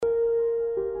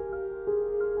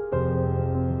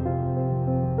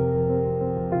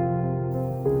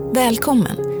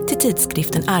Välkommen till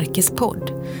tidskriften Arkes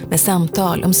podd med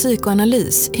samtal om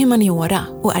psykoanalys, humaniora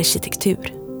och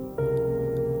arkitektur.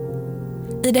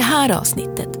 I det här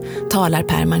avsnittet talar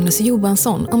Per Magnus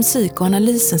Johansson om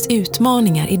psykoanalysens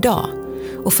utmaningar idag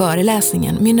och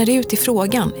föreläsningen mynnar ut i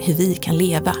frågan hur vi kan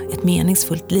leva ett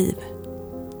meningsfullt liv.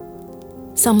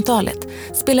 Samtalet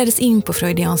spelades in på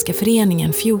Freudianska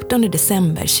föreningen 14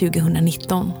 december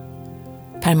 2019.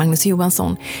 Per Magnus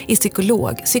Johansson är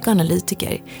psykolog,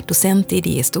 psykoanalytiker, docent i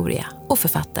idéhistoria och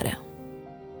författare.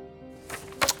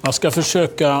 Jag ska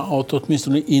försöka att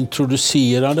åtminstone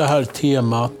introducera det här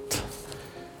temat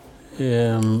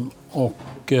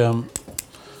och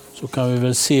så kan vi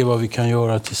väl se vad vi kan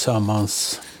göra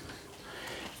tillsammans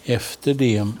efter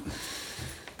det.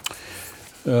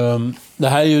 Det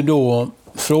här är ju då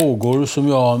frågor som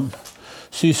jag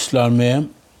sysslar med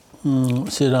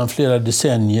sedan flera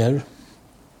decennier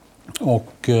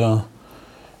och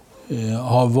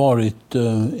har varit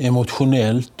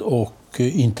emotionellt och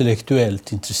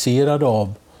intellektuellt intresserad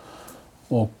av.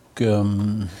 Och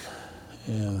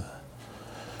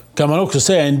kan man också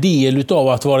säga en del av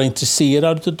att vara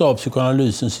intresserad av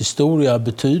psykoanalysens historia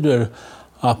betyder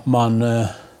att man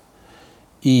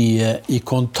är i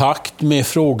kontakt med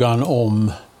frågan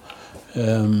om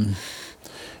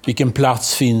vilken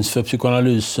plats finns för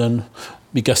psykoanalysen,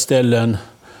 vilka ställen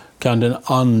kan den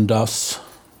andas,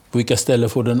 på vilka ställen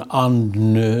får den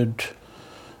andnöd,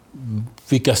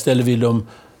 vilka ställen vill de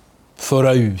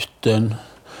föra ut den,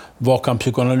 vad kan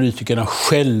psykoanalytikerna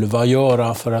själva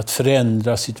göra för att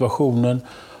förändra situationen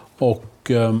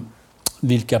och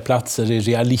vilka platser är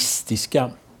realistiska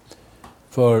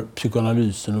för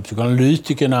psykoanalysen och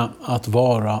psykoanalytikerna att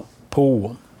vara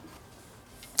på.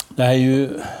 Det här är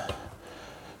ju,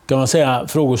 kan man säga,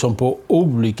 frågor som på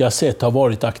olika sätt har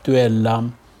varit aktuella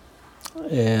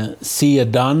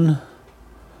sedan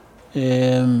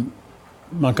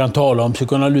man kan tala om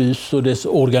psykoanalys och dess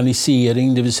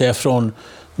organisering, det vill säga från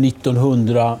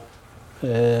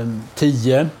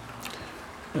 1910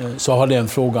 så har den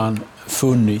frågan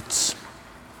funnits.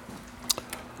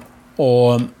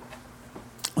 Och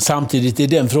samtidigt är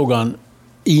den frågan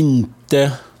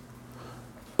inte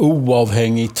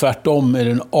oavhängig, tvärtom är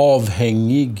den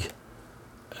avhängig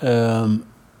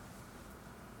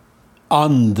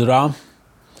andra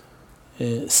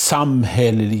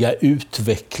samhälleliga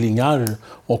utvecklingar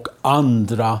och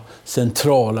andra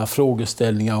centrala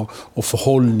frågeställningar och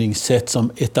förhållningssätt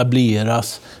som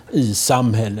etableras i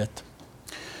samhället.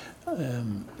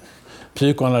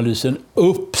 Psykoanalysen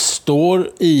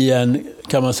uppstår i en,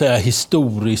 kan man säga,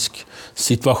 historisk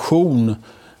situation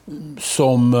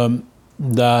som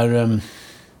där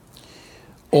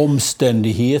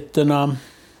omständigheterna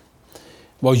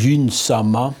var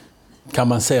gynnsamma, kan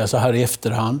man säga så här i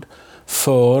efterhand,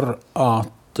 för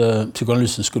att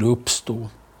psykoanalysen skulle uppstå.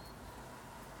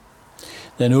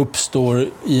 Den uppstår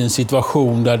i en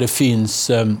situation där det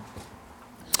finns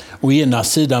å ena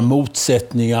sidan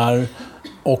motsättningar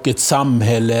och ett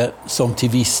samhälle som till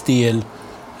viss del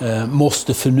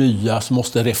måste förnyas,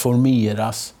 måste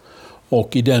reformeras.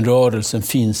 Och i den rörelsen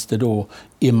finns det då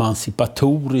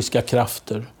emancipatoriska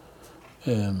krafter.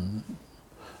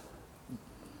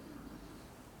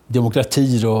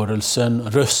 Demokratirörelsen,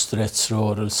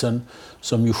 rösträttsrörelsen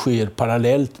som ju sker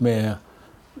parallellt med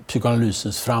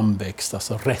psykoanalysens framväxt.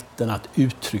 Alltså rätten att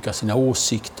uttrycka sina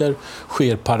åsikter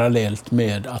sker parallellt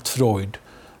med att Freud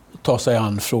tar sig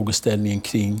an frågeställningen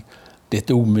kring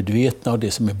det omedvetna och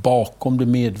det som är bakom det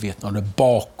medvetna och det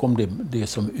bakom det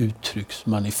som uttrycks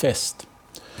manifest.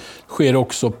 Det sker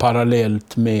också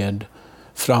parallellt med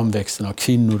framväxten av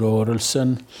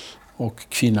kvinnorörelsen och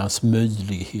kvinnans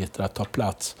möjligheter att ta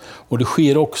plats. Och det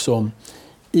sker också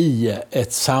i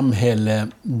ett samhälle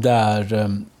där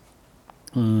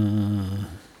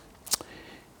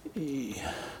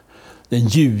den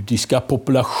judiska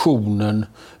populationen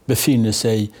befinner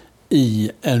sig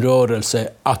i en rörelse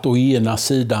att å ena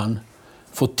sidan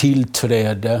få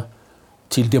tillträde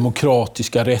till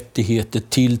demokratiska rättigheter,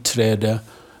 tillträde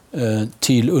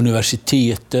till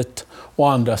universitetet. Å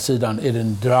andra sidan är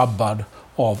den drabbad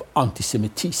av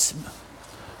antisemitism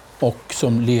och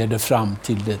som leder fram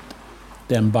till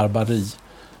den barbari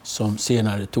som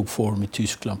senare tog form i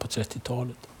Tyskland på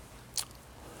 30-talet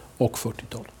och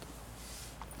 40-talet.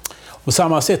 På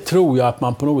samma sätt tror jag att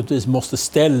man på något vis måste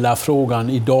ställa frågan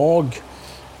idag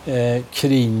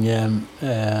kring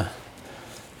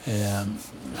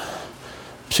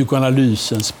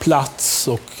psykoanalysens plats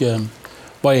och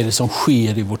vad är det som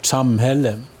sker i vårt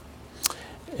samhälle.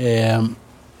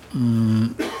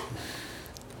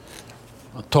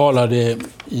 Jag talade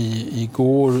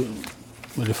igår,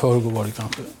 eller förrgår var det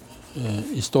kanske,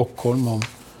 i Stockholm om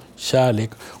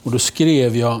kärlek. Och då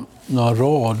skrev jag några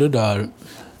rader där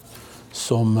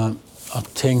som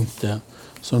jag tänkte,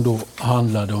 som då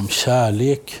handlade om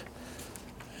kärlek.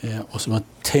 Och som jag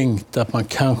tänkte att man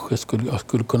kanske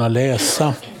skulle kunna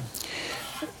läsa.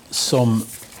 Som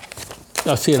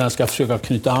jag sedan ska försöka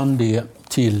knyta an det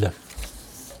till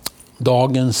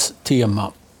dagens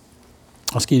tema.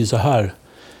 Jag skriver så här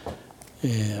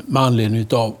med anledning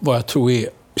av vad jag tror är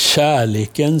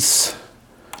kärlekens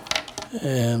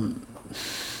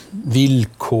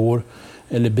villkor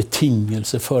eller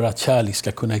betingelser för att kärlek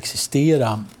ska kunna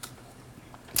existera.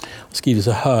 Jag skriver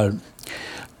så här: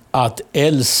 att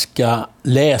älska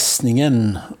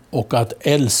läsningen och att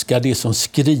älska det som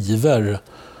skriver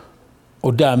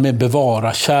och därmed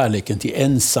bevara kärleken till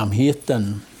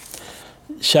ensamheten,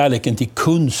 kärleken till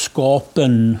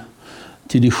kunskapen,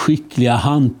 till det skickliga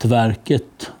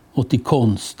hantverket och till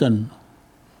konsten.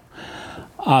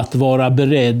 Att vara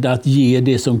beredd att ge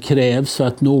det som krävs för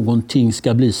att någonting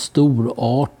ska bli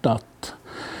storartat.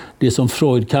 Det som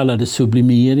Freud kallade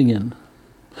sublimeringen.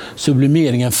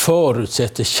 Sublimeringen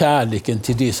förutsätter kärleken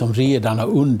till det som redan har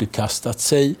underkastat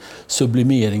sig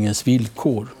sublimeringens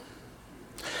villkor.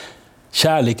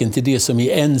 Kärleken till det som i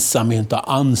ensamhet har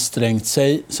ansträngt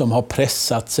sig, som har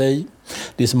pressat sig.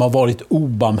 Det som har varit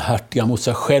obarmhärtiga mot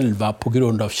sig själva på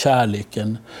grund av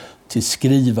kärleken till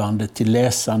skrivandet, till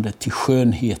läsandet, till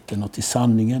skönheten och till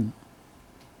sanningen.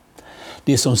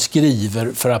 Det som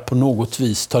skriver för att på något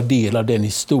vis ta del av den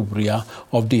historia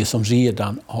av det som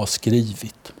redan har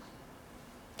skrivit.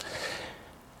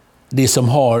 Det som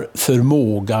har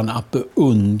förmågan att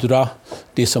beundra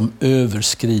det som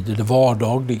överskrider det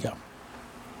vardagliga.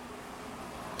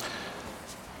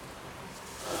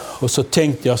 Och så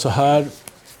tänkte jag så här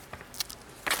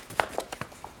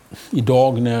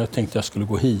idag när jag tänkte jag skulle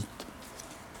gå hit.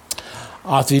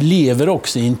 Att vi lever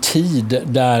också i en tid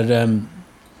där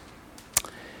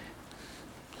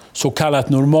så kallat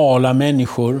normala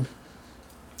människor,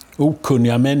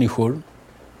 okunniga människor,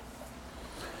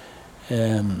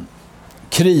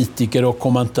 kritiker och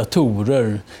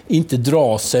kommentatorer inte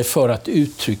drar sig för att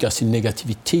uttrycka sin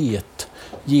negativitet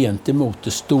gentemot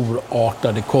det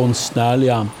storartade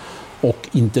konstnärliga och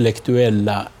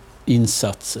intellektuella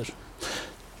insatser.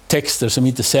 Texter som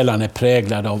inte sällan är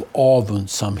präglade av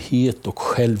avundsamhet och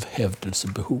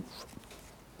självhävdelsebehov.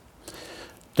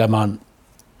 Där man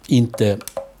inte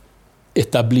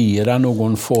etablerar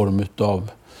någon form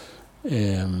av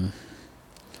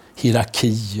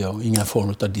hierarki och ingen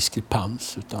form av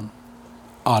diskrepans, utan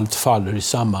allt faller i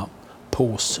samma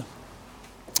påse.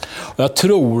 Och jag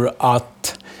tror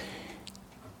att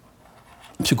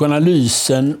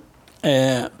psykoanalysen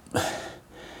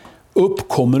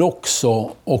uppkommer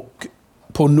också och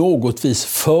på något vis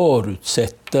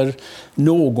förutsätter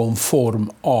någon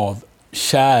form av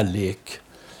kärlek,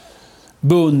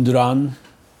 beundran,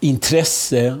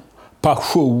 intresse,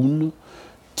 passion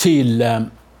till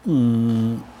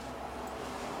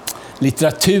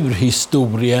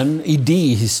litteraturhistorien,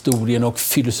 idéhistorien och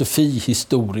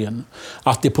filosofihistorien.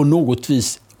 Att det på något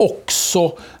vis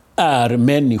också är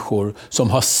människor som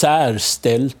har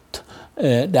särställt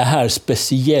det här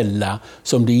speciella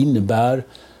som det innebär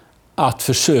att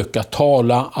försöka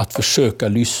tala, att försöka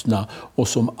lyssna och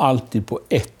som alltid på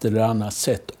ett eller annat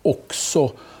sätt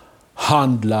också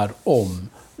handlar om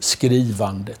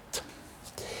skrivandet.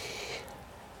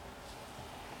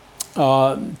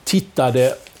 Jag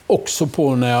tittade också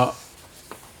på när jag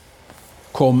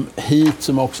kom hit,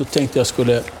 som jag också tänkte jag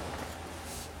skulle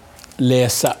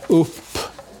läsa upp,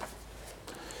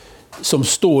 som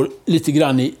står lite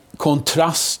grann i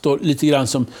kontrast och lite grann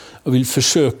som jag vill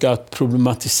försöka att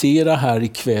problematisera här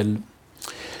ikväll.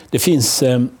 Det finns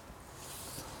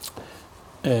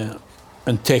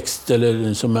en text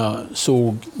eller som jag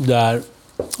såg där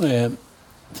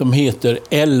som heter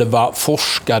 11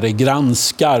 forskare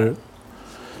granskar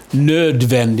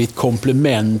nödvändigt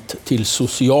komplement till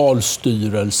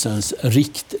Socialstyrelsens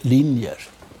riktlinjer.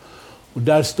 Och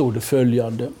där står det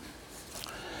följande.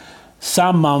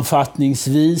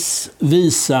 Sammanfattningsvis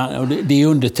visar, och det är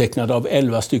undertecknat av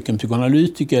 11 stycken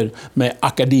psykoanalytiker med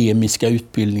akademiska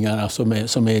utbildningar,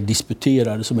 som är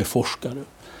disputerade, som är forskare.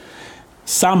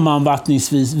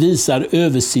 Sammanfattningsvis visar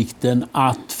översikten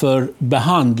att för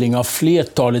behandling av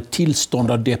flertalet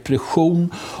tillstånd av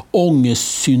depression,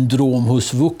 ångestsyndrom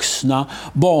hos vuxna,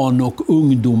 barn och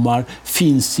ungdomar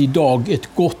finns idag ett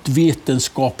gott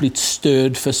vetenskapligt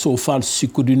stöd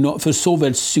för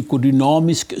såväl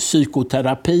psykodynamisk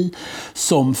psykoterapi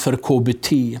som för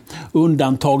KBT.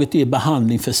 Undantaget är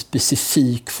behandling för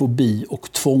specifik fobi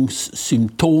och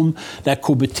tvångssymptom där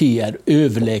KBT är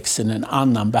överlägsen en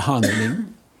annan behandling.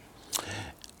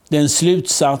 Den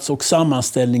slutsats och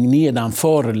sammanställning nedan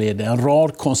föreledde en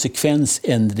rad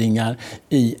konsekvensändringar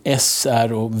i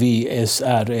SR och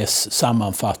VSRS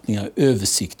sammanfattningar,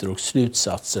 översikter och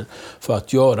slutsatser för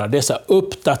att göra dessa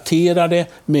uppdaterade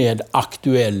med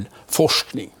aktuell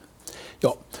forskning.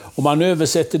 Ja, om man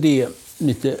översätter det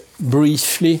lite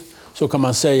briefly så kan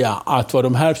man säga att vad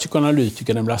de här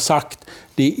psykoanalytikerna har sagt,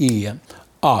 det är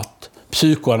att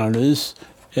psykoanalys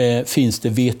finns det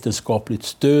vetenskapligt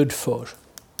stöd för.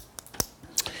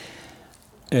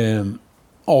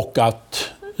 Och att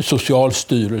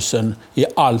Socialstyrelsen är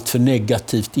alltför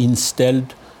negativt inställd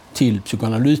till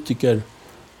psykoanalytiker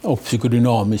och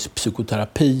psykodynamisk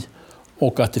psykoterapi,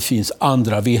 och att det finns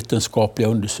andra vetenskapliga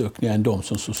undersökningar än de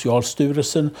som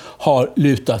Socialstyrelsen har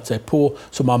lutat sig på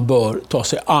som man bör ta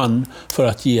sig an för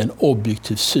att ge en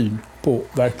objektiv syn på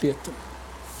verkligheten.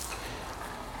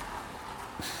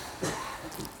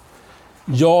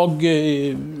 Jag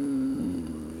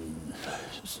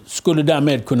skulle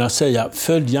därmed kunna säga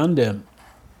följande,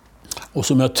 och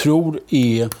som jag tror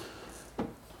är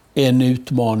en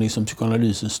utmaning som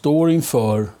psykoanalysen står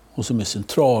inför och som är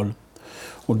central.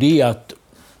 Och det är att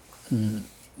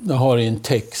jag har i en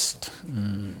text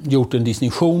gjort en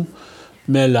distinktion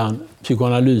mellan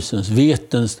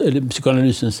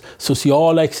psykoanalysens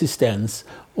sociala existens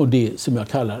och det som jag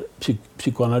kallar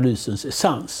psykoanalysens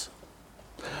essens.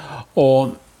 Och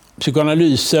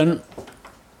psykoanalysen,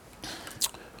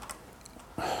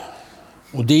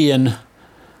 och det är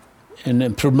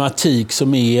en problematik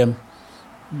som är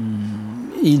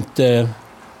inte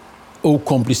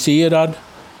okomplicerad.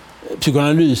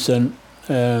 Psykoanalysen,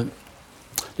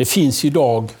 det finns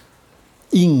idag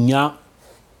inga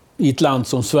i ett land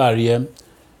som Sverige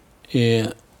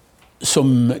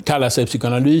som kallar sig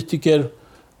psykoanalytiker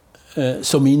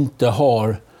som inte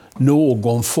har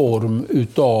någon form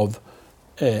utav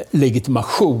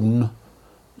legitimation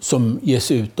som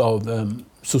ges ut av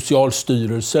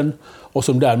Socialstyrelsen och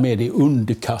som därmed är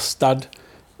underkastad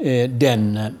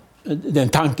den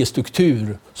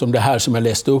tankestruktur som det här som jag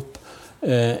läste upp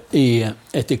är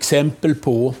ett exempel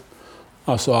på.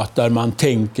 Alltså att där man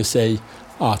tänker sig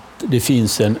att det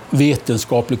finns en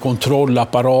vetenskaplig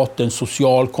kontrollapparat, en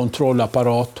social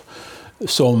kontrollapparat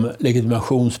som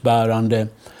legitimationsbärande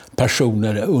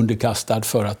personer är underkastad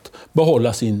för att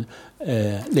behålla sin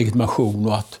legitimation,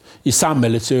 och att i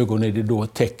samhällets ögon är det då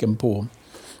ett tecken på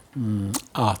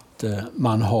att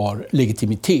man har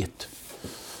legitimitet.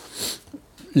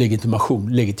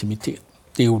 Legitimation, legitimitet.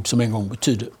 Det är ord som en gång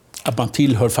betyder att man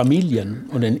tillhör familjen,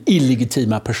 och den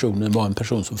illegitima personen var en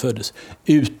person som föddes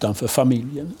utanför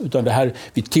familjen. Utan det här,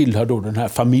 vi tillhör då den här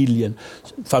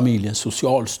familjen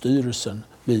Socialstyrelsen,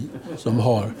 vi som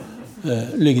har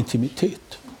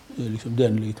legitimitet. Det är, liksom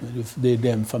det är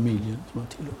den familjen som man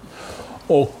tillhör.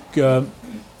 Och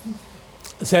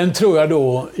sen tror jag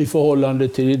då, i förhållande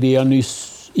till det jag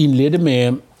nyss inledde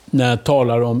med när jag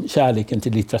talar om kärleken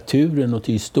till litteraturen och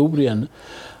till historien,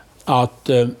 att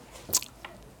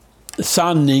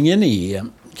sanningen är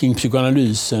kring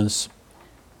psykoanalysens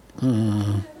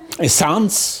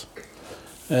essens,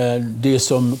 det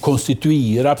som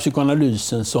konstituerar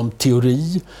psykoanalysen som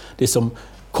teori, det som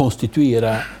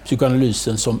konstituerar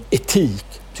psykoanalysen som etik.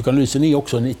 Psykoanalysen är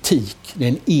också en etik, det är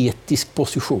en etisk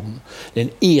position. Det är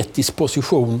en etisk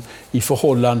position i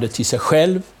förhållande till sig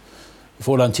själv, i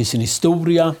förhållande till sin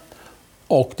historia,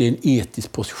 och det är en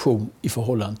etisk position i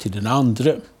förhållande till den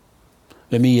andra.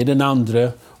 Vem är den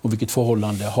andra och vilket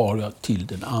förhållande har jag till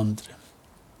den andra?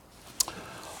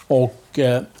 Och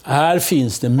här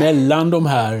finns det mellan de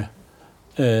här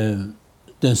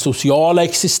den sociala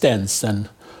existensen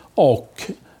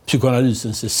och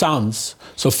psykoanalysens essens,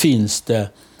 så finns det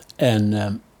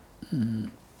en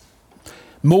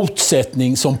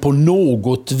motsättning som på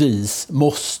något vis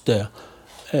måste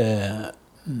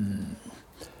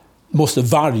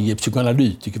varje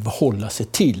psykoanalytiker förhålla sig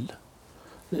till.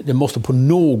 Det måste på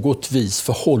något vis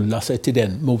förhålla sig till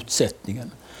den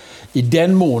motsättningen. I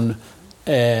den mån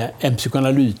en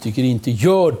psykoanalytiker inte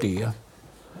gör det,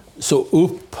 så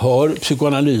upphör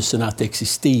psykoanalysen att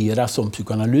existera som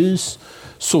psykoanalys,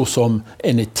 så som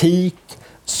en etik,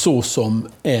 så som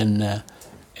en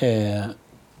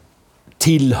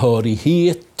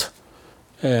tillhörighet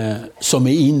som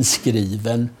är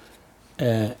inskriven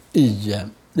i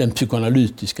den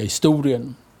psykoanalytiska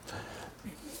historien.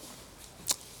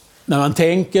 När man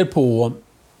tänker på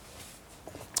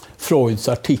Freuds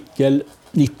artikel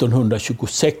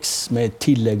 1926 med ett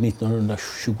tillägg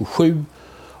 1927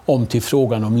 om till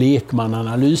frågan om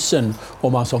lekmananalysen,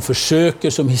 om man som försöker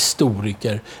som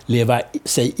historiker leva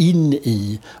sig in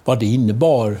i vad det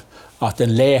innebar att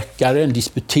en läkare, en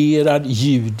disputerad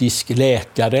judisk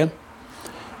läkare,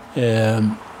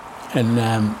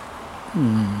 en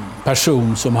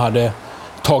person som hade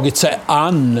tagit sig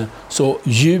an så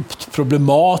djupt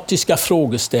problematiska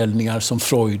frågeställningar som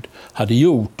Freud hade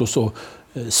gjort och så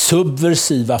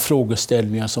subversiva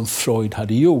frågeställningar som Freud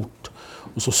hade gjort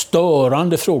och så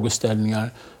störande frågeställningar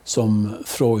som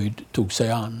Freud tog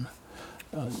sig an.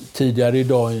 Tidigare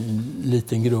idag i en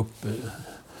liten grupp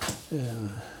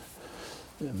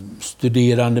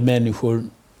studerande människor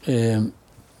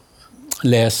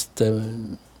läst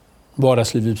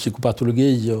Vardagsliv i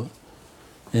psykopatologi och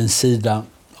en sida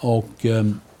och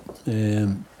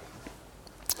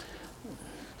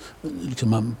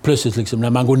plötsligt när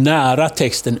man går nära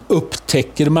texten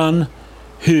upptäcker man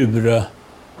hur,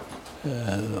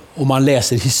 om man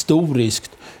läser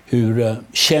historiskt, hur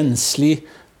känslig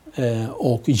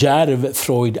och djärv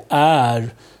Freud är,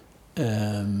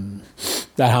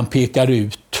 där han pekar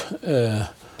ut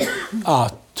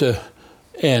att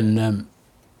en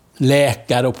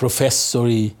läkare och professor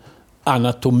i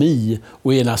anatomi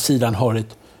å ena sidan har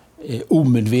ett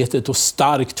omedvetet och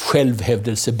starkt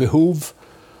självhävdelsebehov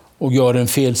och gör en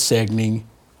felsägning,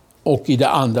 och i det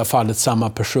andra fallet samma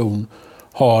person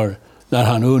har, när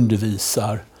han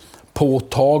undervisar,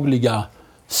 påtagliga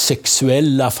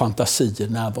sexuella fantasier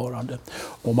närvarande.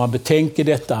 Om man betänker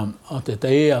detta, att detta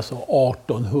är alltså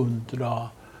 1800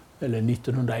 eller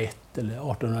 1901 eller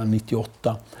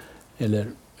 1898 eller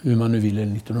hur man nu vill,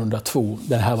 1902.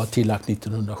 Det här var tillagt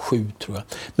 1907 tror jag.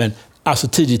 Men alltså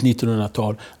tidigt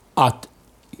 1900-tal, att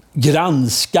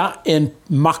granska en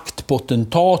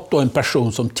maktpotentat och en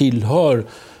person som tillhör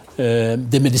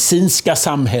det medicinska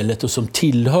samhället och som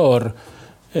tillhör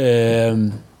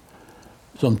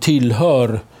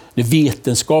det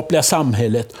vetenskapliga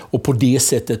samhället och på det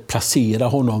sättet placera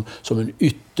honom som en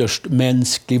ytterst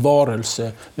mänsklig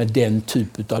varelse med den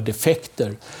typen av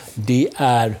defekter. Det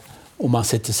är, om man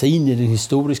sätter sig in i den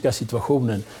historiska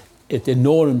situationen, ett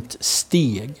enormt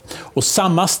steg. Och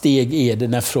samma steg är det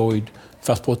när Freud,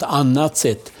 fast på ett annat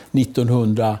sätt,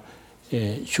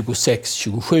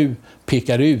 1926-27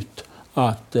 pekar ut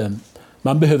att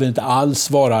man behöver inte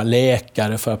alls vara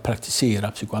läkare för att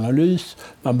praktisera psykoanalys.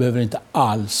 Man behöver inte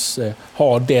alls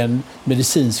ha den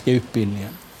medicinska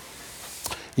utbildningen.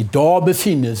 Idag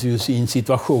befinner vi oss i en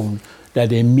situation där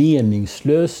det är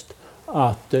meningslöst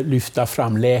att lyfta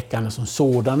fram läkarna som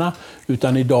sådana,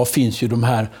 utan idag finns ju de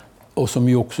här, och som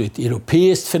ju också är ett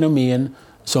europeiskt fenomen,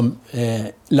 som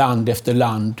land efter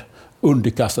land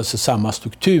underkastar sig samma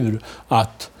struktur,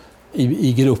 att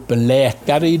i gruppen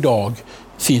läkare idag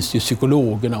finns det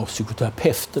psykologerna och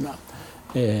psykoterapeuterna.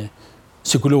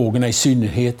 Psykologerna i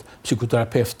synnerhet,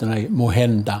 psykoterapeuterna är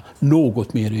måhända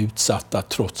något mer utsatta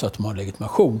trots att de har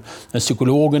legitimation. Men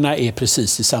psykologerna är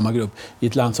precis i samma grupp. I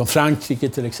ett land som Frankrike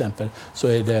till exempel så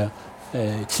är det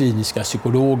kliniska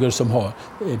psykologer som har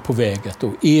på väg att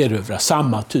erövra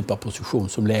samma typ av position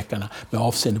som läkarna med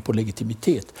avseende på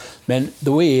legitimitet. Men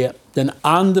då är den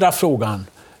andra frågan: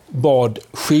 vad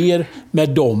sker med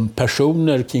de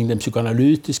personer kring den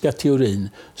psykoanalytiska teorin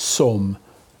som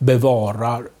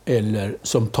bevarar eller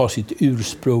som tar sitt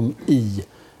ursprung i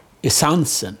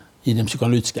essensen, i den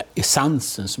psykoanalytiska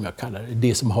essensen som jag kallar det.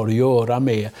 Det som har att göra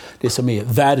med det som är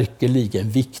verkligen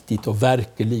viktigt och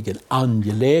verkligen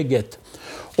angeläget.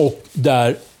 Och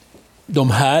där de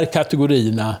här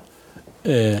kategorierna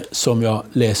som jag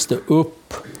läste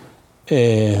upp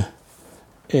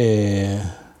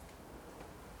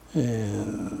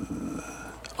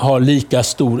har lika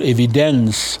stor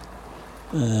evidens,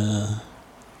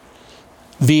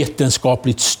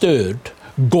 vetenskapligt stöd,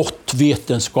 gott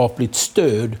vetenskapligt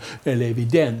stöd eller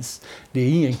evidens. Det är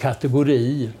ingen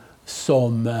kategori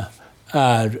som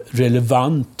är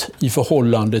relevant i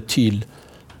förhållande till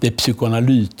det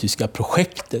psykoanalytiska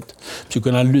projektet.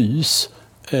 Psykoanalys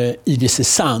i dess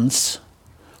essens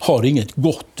har inget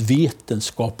gott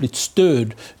vetenskapligt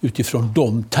stöd utifrån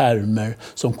de termer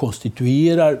som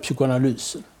konstituerar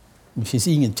psykoanalysen. Det finns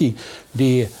ingenting.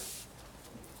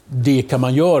 Det kan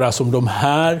man göra som de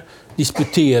här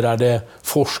disputerade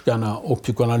forskarna och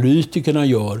psykoanalytikerna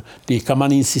gör. Det kan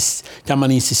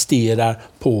man insistera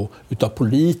på utav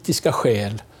politiska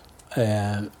skäl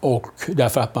och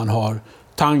därför att man har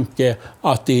tanke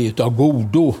att det är utav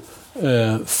godo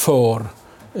för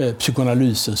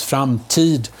psykoanalysens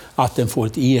framtid att den får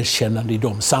ett erkännande i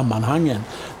de sammanhangen.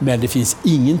 Men det finns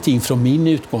ingenting från min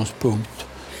utgångspunkt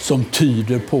som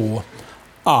tyder på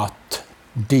att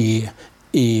det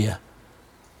är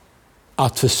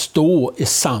att förstå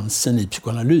essensen i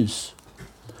psykoanalys.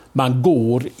 Man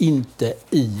går inte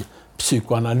i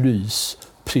psykoanalys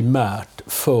primärt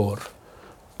för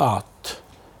att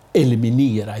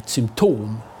eliminera ett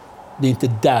symptom. Det är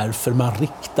inte därför man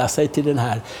riktar sig till den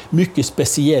här mycket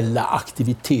speciella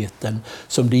aktiviteten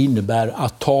som det innebär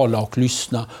att tala och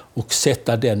lyssna och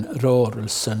sätta den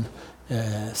rörelsen,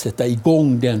 sätta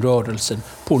igång den rörelsen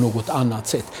på något annat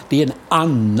sätt. Det är en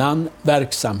annan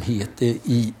verksamhet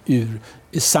ur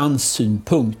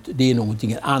sanssynpunkt. Det är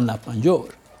någonting annat man gör.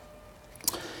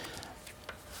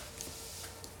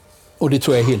 Och det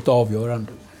tror jag är helt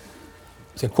avgörande.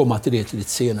 Jag ska komma till det lite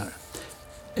senare.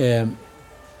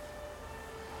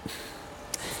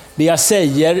 Det jag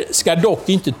säger ska dock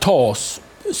inte tas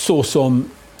så som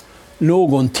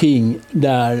någonting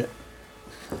där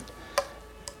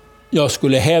jag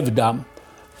skulle hävda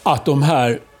att de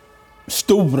här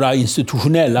stora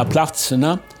institutionella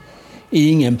platserna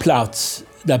är ingen plats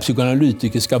där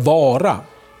psykoanalytiker ska vara.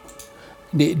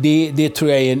 Det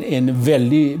tror jag är en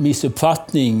väldig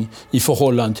missuppfattning i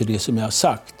förhållande till det som jag har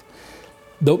sagt.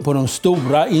 På de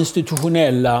stora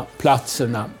institutionella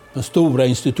platserna, de stora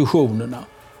institutionerna,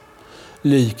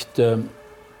 likt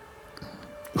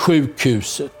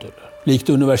sjukhuset, likt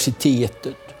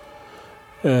universitetet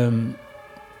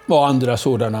och andra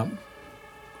sådana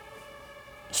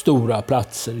stora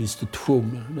platser,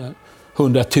 institutioner där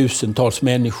hundratusentals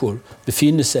människor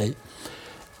befinner sig.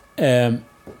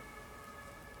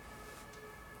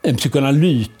 En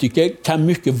psykoanalytiker kan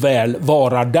mycket väl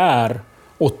vara där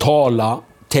och tala,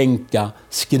 tänka,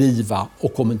 skriva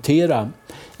och kommentera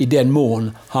i den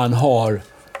mån han har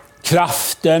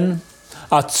kraften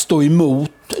att stå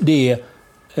emot det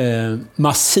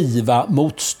massiva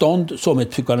motstånd som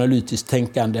ett psykoanalytiskt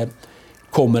tänkande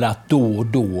kommer att då och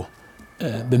då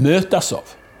bemötas av.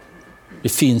 Det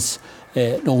finns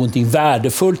någonting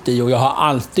värdefullt i, och jag har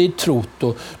alltid trott,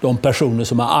 och de personer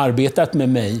som har arbetat med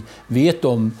mig vet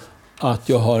om att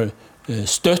jag har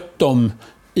stött dem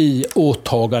i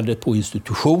åtagandet på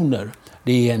institutioner.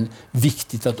 Det är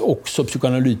viktigt att också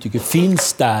psykoanalytiker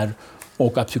finns där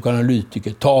och att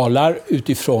psykoanalytiker talar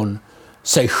utifrån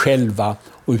sig själva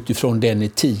och utifrån den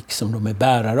etik som de är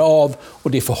bärare av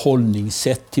och det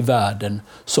förhållningssätt till världen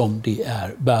som de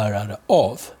är bärare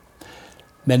av.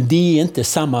 Men det är inte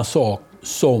samma sak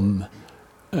som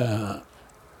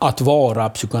att vara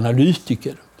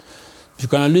psykoanalytiker.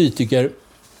 Psykoanalytiker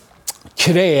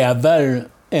kräver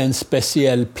en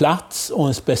speciell plats och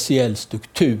en speciell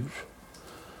struktur.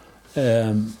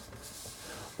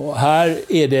 Och här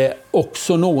är det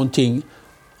också någonting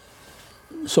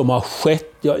som har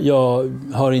skett. Jag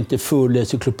har inte full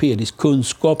encyklopedisk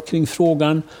kunskap kring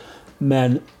frågan,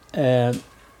 men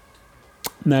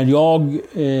när jag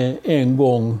en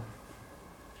gång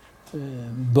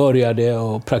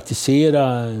började att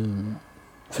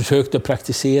försökte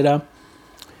praktisera,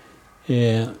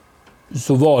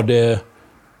 så var det,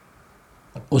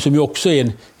 och som ju också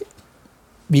är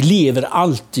vi lever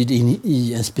alltid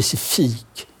i en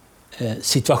specifik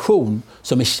situation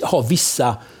som har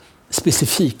vissa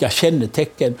specifika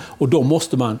kännetecken, och då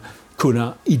måste man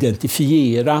kunna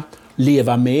identifiera,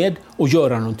 leva med och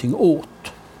göra någonting åt.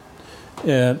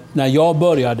 När jag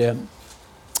började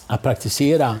att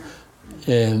praktisera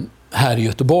här i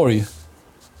Göteborg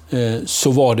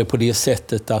så var det på det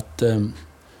sättet att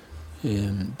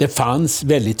det fanns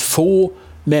väldigt få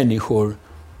människor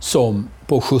som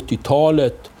på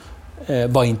 70-talet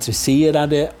var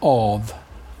intresserade av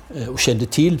och kände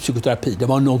till psykoterapi. Det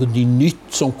var något nytt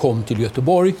som kom till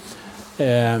Göteborg.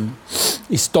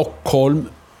 I Stockholm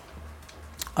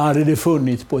hade det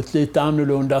funnits på ett lite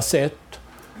annorlunda sätt.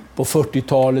 På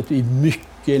 40-talet i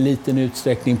mycket liten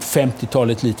utsträckning, på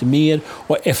 50-talet lite mer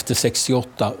och efter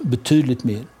 68 betydligt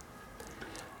mer.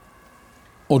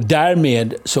 Och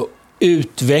därmed så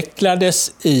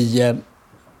utvecklades i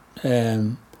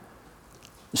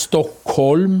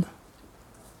Stockholm,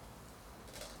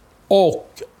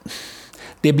 och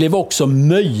det blev också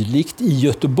möjligt i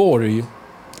Göteborg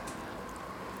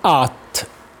att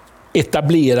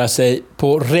etablera sig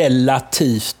på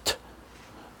relativt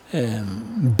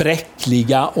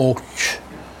bräckliga och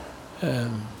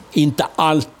inte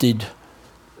alltid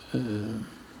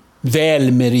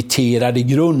välmeriterade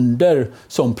grunder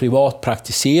som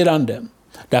privatpraktiserande.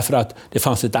 Därför att det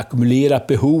fanns ett ackumulerat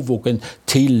behov och en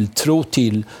tilltro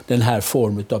till den här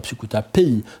formen av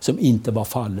psykoterapi som inte var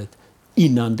fallet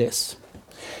innan dess.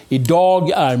 Idag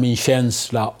är min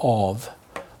känsla av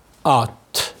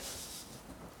att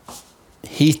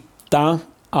hitta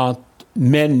att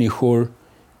människor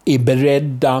är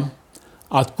beredda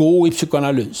att gå i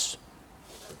psykoanalys,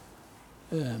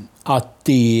 att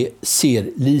det ser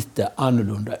lite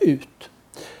annorlunda ut.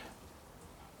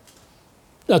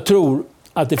 Jag tror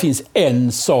att det finns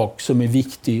en sak som är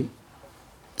viktig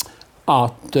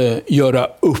att göra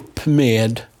upp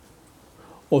med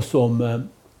och som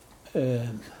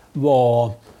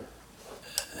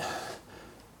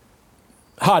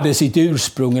hade sitt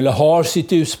ursprung eller har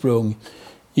sitt ursprung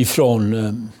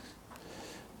ifrån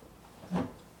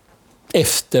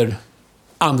efter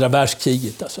andra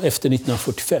världskriget, alltså efter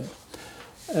 1945.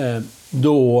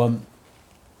 Då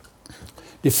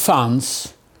det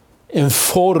fanns en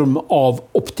form av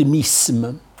optimism,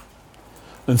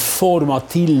 en form av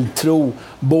tilltro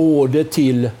både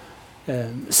till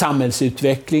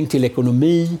samhällsutveckling, till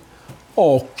ekonomi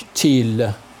och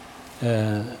till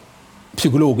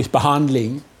psykologisk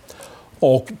behandling.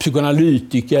 Och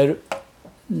psykoanalytiker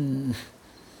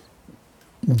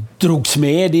drogs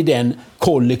med i den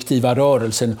kollektiva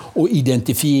rörelsen och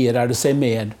identifierade sig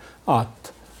med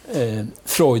att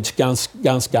Freuds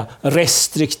ganska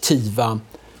restriktiva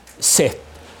sätt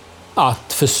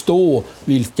att förstå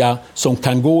vilka som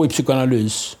kan gå i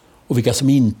psykoanalys och vilka som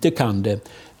inte kan det.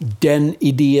 Den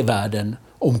idévärlden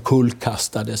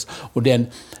omkullkastades och den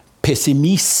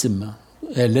pessimism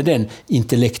eller den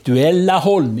intellektuella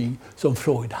hållning som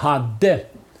Freud hade,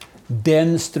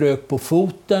 den strök på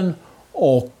foten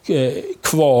och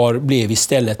kvar blev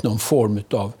istället någon form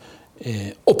av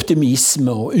optimism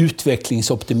och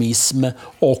utvecklingsoptimism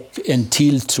och en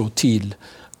tilltro till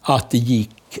att det gick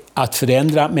att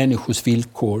förändra människors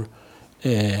villkor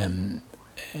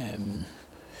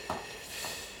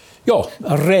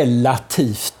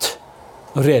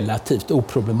relativt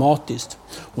oproblematiskt.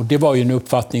 Och det var ju en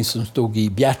uppfattning som stod i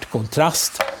bjärt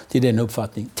kontrast till den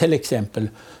uppfattning till exempel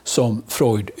som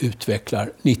Freud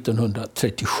utvecklar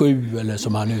 1937 eller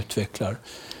som han utvecklar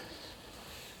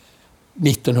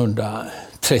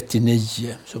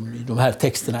 1939, som i de här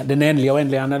texterna, den ändliga och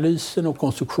ändliga analysen och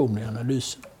konstruktionen i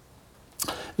analysen.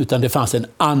 Utan det fanns en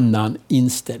annan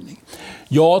inställning.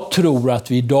 Jag tror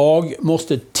att vi idag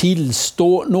måste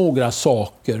tillstå några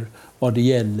saker vad det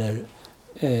gäller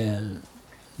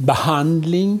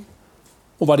behandling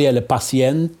och vad det gäller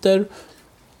patienter.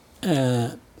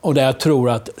 Och där jag tror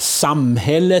att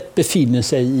samhället befinner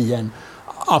sig i en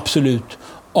absolut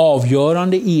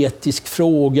avgörande etisk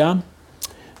fråga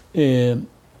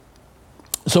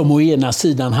som å ena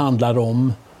sidan handlar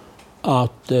om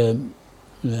att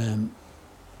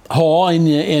ha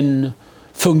en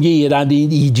fungerande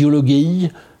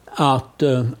ideologi, att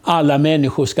alla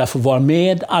människor ska få vara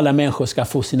med, alla människor ska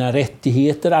få sina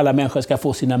rättigheter, alla människor ska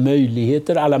få sina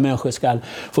möjligheter, alla människor ska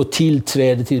få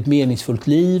tillträde till ett meningsfullt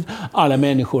liv, alla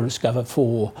människor ska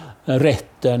få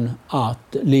rätten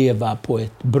att leva på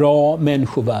ett bra,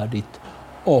 människovärdigt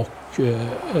och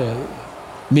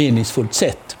meningsfullt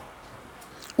sätt.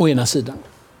 Å ena sidan.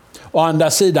 Å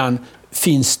andra sidan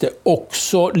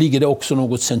ligger det också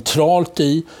något centralt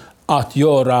i att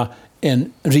göra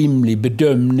en rimlig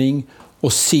bedömning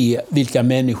och se vilka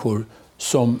människor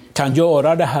som kan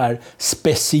göra det här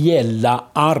speciella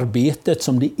arbetet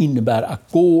som det innebär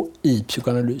att gå i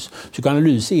psykoanalys.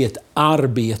 Psykoanalys är ett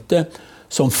arbete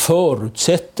som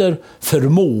förutsätter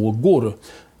förmågor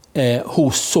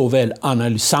hos såväl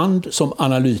analysand som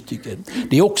analytiker.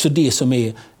 Det är också det som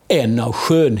är en av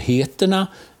skönheterna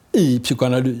i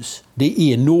psykoanalys. Det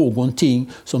är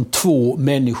någonting som två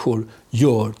människor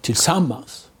gör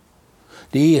tillsammans.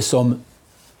 Det är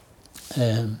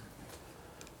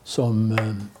som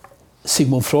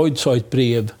Sigmund Freud sa i ett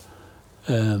brev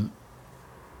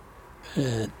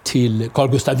till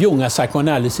Carl Gustav Jung, att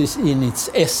psychoanalysis in its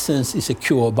essence is a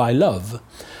cure by love.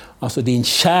 Alltså det är en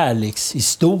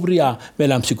kärlekshistoria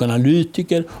mellan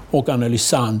psykoanalytiker och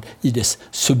analysand i dess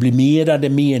sublimerade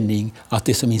mening, att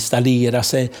det som installerar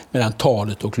sig mellan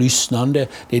talet och lyssnande,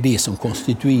 det är det som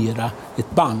konstituerar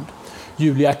ett band.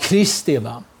 Julia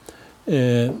Kristeva,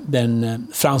 den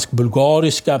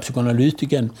fransk-bulgariska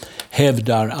psykoanalytikern,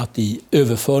 hävdar att i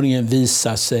överföringen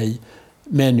visar sig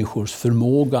människors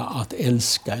förmåga att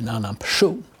älska en annan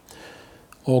person.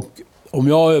 Och om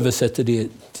jag översätter det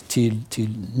till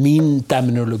min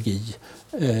terminologi,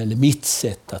 eller mitt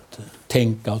sätt att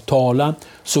tänka och tala,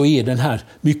 så är den här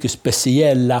mycket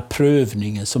speciella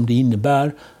prövningen som det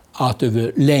innebär att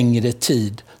över längre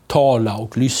tid tala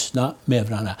och lyssna med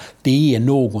varandra. Det är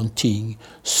någonting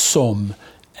som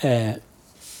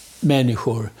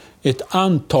ett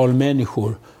antal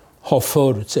människor har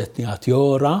förutsättningar att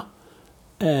göra.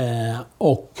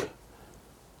 Och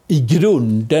i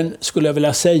grunden skulle jag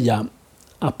vilja säga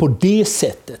att på det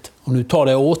sättet, och nu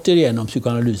talar jag återigen om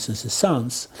psykoanalysens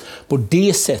essens, på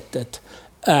det sättet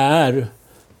är,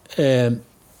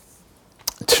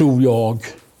 tror jag,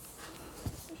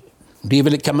 det är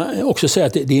väl, kan man också säga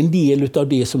att det är en del av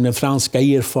det som den franska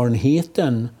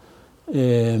erfarenheten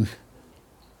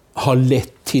har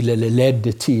lett till eller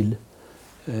ledde till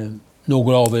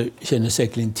Några av er känner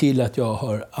säkerligen till att jag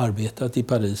har arbetat i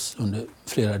Paris under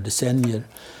flera decennier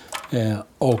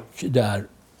och där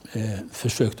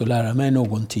försökt att lära mig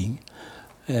någonting.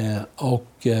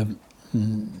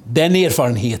 Den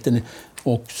erfarenheten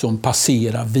och som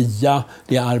passerar via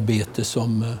det arbete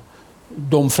som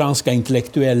de franska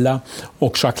intellektuella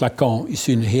och Jacques Lacan i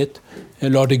synnerhet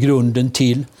lade grunden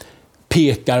till,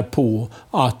 pekar på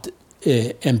att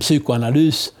en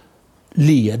psykoanalys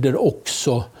leder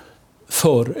också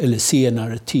förr eller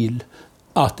senare till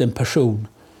att en person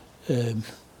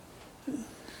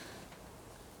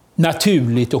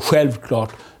naturligt och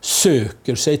självklart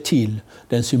söker sig till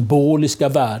den symboliska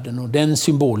världen. Och den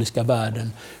symboliska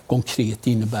världen konkret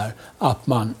innebär att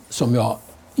man, som jag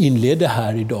inledde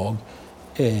här idag,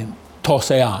 tar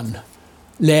sig an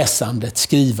läsandet,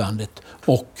 skrivandet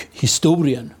och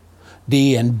historien.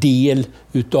 Det är en del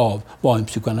utav vad en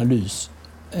psykoanalys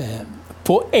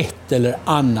på ett eller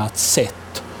annat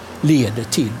sätt leder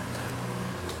till.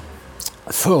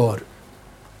 För,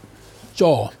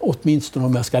 ja, åtminstone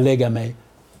om jag ska lägga mig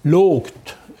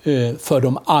lågt för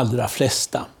de allra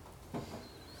flesta,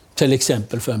 till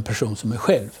exempel för en person som är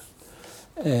själv,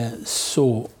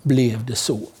 så blev det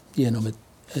så genom ett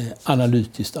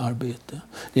analytiskt arbete.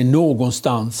 Det är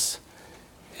någonstans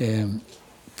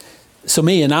som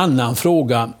är en annan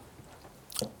fråga.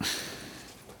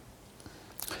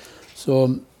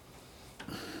 Så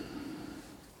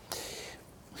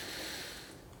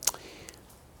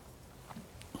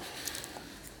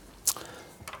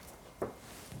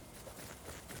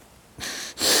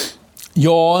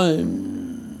jag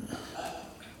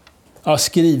har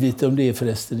skrivit om det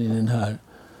förresten i den här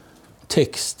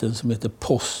texten som heter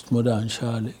Postmodern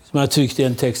kärlek. Som jag tyckte är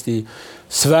en text i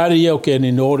Sverige och en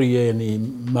i Norge, en i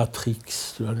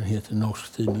Matrix, tror jag den heter,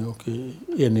 norsk tidning, och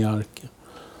en i Arke.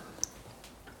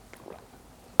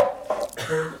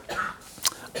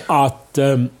 Att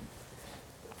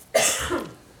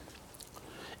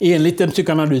enligt den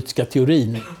psykoanalytiska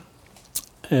teorin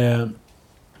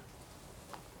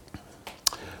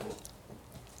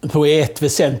på ett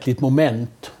väsentligt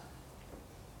moment,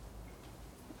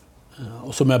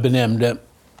 och som jag benämnde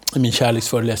i min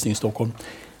kärleksföreläsning i Stockholm,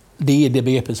 det är det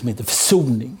begreppet som heter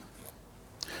försoning.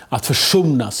 Att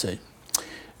försona sig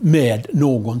med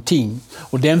någonting.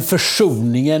 Och den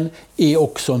försoningen är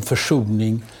också en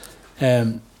försoning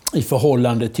i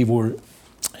förhållande till vår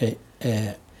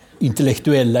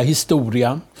intellektuella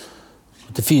historia.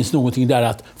 Att det finns någonting där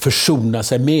att försona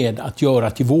sig med, att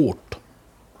göra till vårt.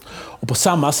 Och på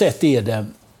samma sätt är det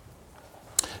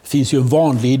finns ju en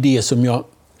vanlig idé som jag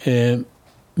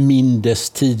mindes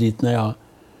tidigt när jag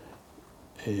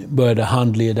började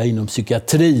handleda inom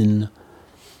psykiatrin,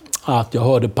 att jag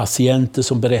hörde patienter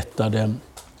som berättade,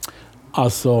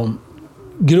 alltså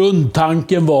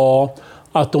grundtanken var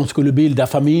att de skulle bilda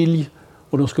familj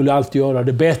och de skulle alltid göra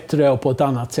det bättre och på ett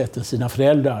annat sätt än sina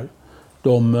föräldrar.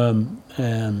 De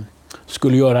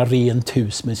skulle göra rent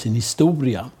hus med sin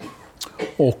historia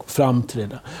och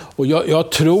framträda. Och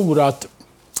jag tror att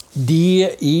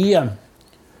det är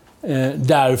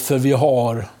därför vi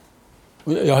har,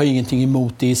 jag har ingenting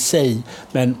emot det i sig,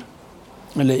 men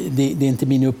det är inte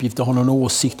min uppgift att ha någon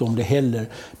åsikt om det heller,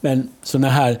 men såna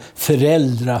här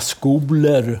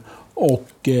föräldraskolor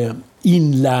och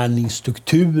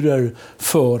inlärningsstrukturer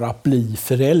för att bli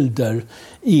förälder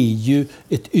är ju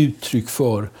ett uttryck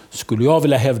för, skulle jag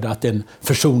vilja hävda, att den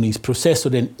försoningsprocess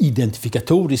och den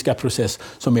identifikatoriska process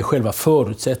som är själva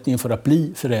förutsättningen för att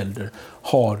bli förälder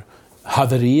har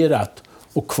havererat,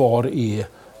 och kvar är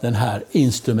den här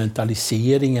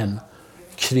instrumentaliseringen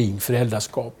kring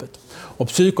föräldraskapet. Och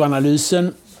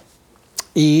psykoanalysen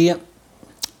är,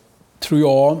 tror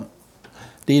jag,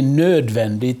 det är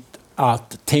nödvändigt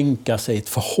att tänka sig ett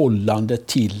förhållande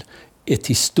till ett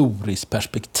historiskt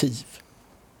perspektiv.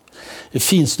 Det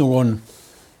finns någon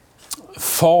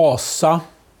fasa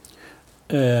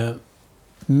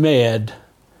med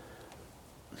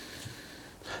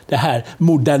det här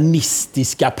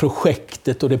modernistiska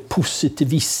projektet och det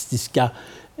positivistiska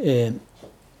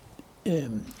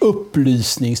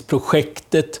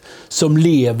upplysningsprojektet som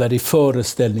lever i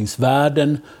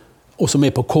föreställningsvärlden och som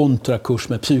är på kontrakurs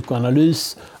med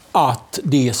psykoanalys, att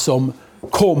det som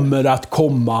kommer att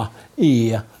komma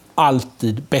är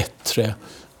alltid bättre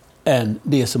än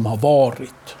det som har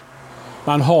varit.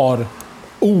 Man har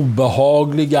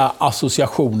obehagliga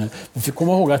associationer. Vi får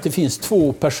komma ihåg att det finns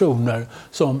två personer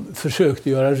som försökte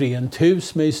göra rent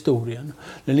hus med historien.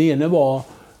 Den ene var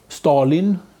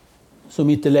Stalin, som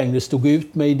inte längre stod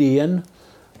ut med idén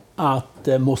att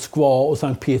Moskva och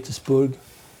Sankt Petersburg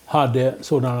hade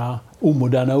sådana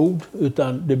omoderna ord,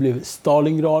 utan det blev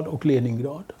Stalingrad och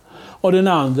Leningrad. Och den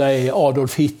andra är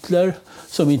Adolf Hitler,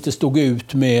 som inte stod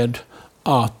ut med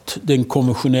att den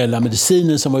konventionella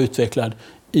medicinen som var utvecklad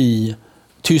i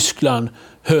Tyskland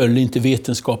höll inte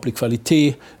vetenskaplig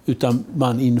kvalitet, utan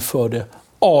man införde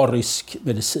arisk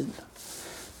medicin.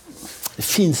 Det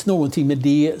finns någonting med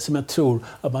det som jag tror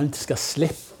att man inte ska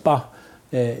släppa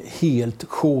helt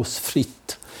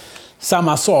chosefritt.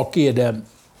 Samma sak är det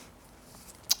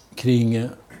kring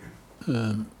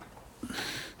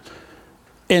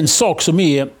en sak som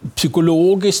är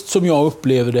psykologiskt, som jag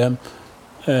upplever det,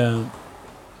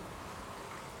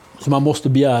 som man måste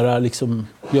begära, liksom,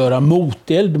 göra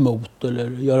moteld mot eller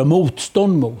göra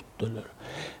motstånd mot.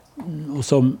 Och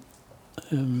som,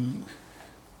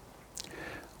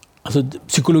 alltså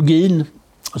psykologin,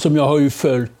 som jag har ju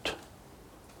följt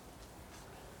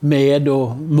med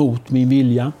och mot min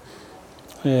vilja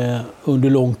under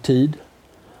lång tid.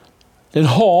 Den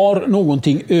har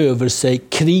någonting över sig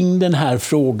kring den här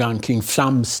frågan, kring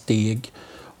framsteg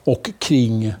och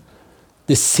kring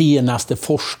det senaste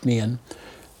forskningen,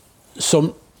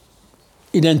 som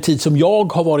i den tid som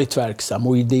jag har varit verksam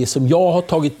och i det som jag har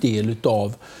tagit del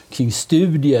av kring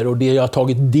studier och det jag har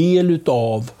tagit del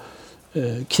av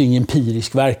kring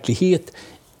empirisk verklighet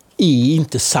är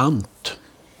inte sant.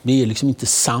 Det är liksom inte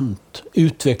sant.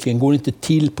 Utvecklingen går inte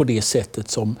till på det sättet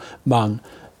som man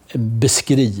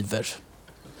beskriver.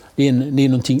 Det är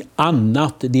någonting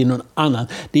annat.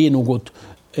 Det är något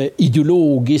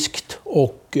ideologiskt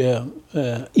och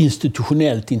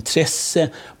institutionellt intresse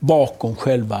bakom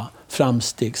själva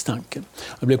framstegstanken.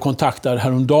 Jag blev kontaktad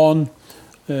häromdagen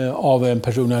av en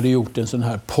person som hade gjort en sån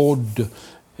här podd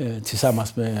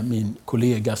tillsammans med min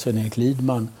kollega Sven-Erik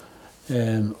Lidman.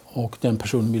 Och den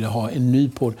personen ville ha en ny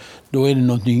podd. Då är det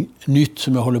något nytt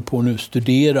som jag håller på nu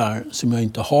studerar, som jag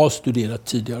inte har studerat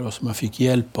tidigare och som jag fick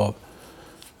hjälp av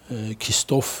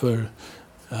Kristoffer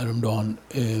häromdagen,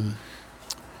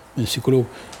 en psykolog,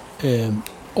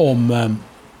 om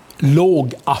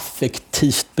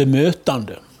lågaffektivt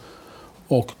bemötande.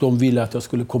 Och de ville att jag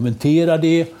skulle kommentera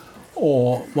det,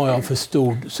 och vad jag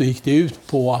förstod så gick det ut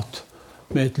på att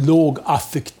med ett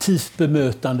lågaffektivt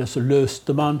bemötande så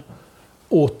löste man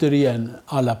återigen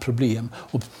alla problem.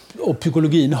 Och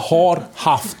psykologin har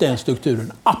haft den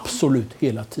strukturen absolut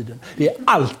hela tiden. Det är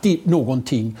alltid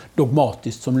någonting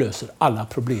dogmatiskt som löser alla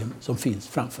problem som finns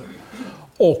framför.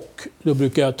 Och då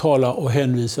brukar jag tala och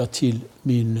hänvisa till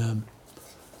min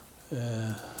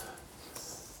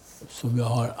som jag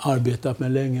har arbetat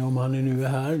med länge, om han är nu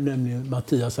här, nämligen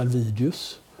Mattias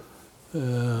Alvidius,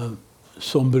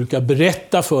 som brukar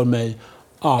berätta för mig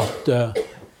att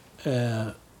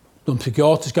de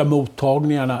psykiatriska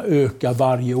mottagningarna ökar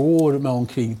varje år med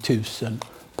omkring 1000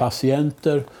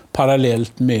 patienter,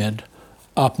 parallellt med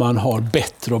att man har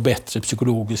bättre och bättre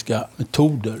psykologiska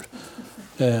metoder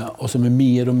och som är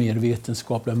mer och mer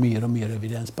vetenskapliga, mer och mer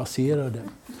evidensbaserade.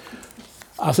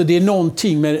 Alltså det är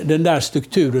någonting med den där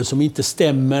strukturen som inte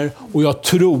stämmer, och jag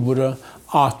tror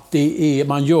att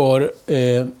man gör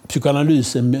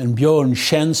psykoanalysen en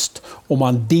björntjänst om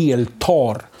man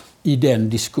deltar i den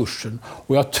diskursen.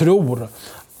 Och jag tror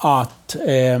att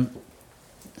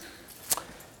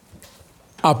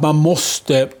man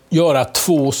måste göra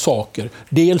två saker.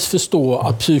 Dels förstå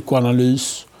att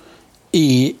psykoanalys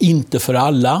är inte för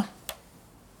alla.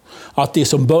 Att det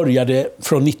som började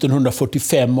från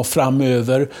 1945 och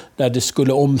framöver, där det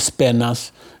skulle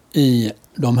omspännas i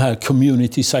de här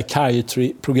community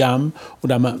psychiatry-program, och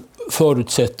där man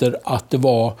förutsätter att det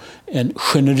var en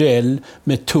generell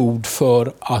metod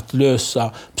för att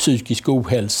lösa psykisk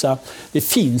ohälsa. Det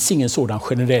finns ingen sådan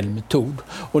generell metod.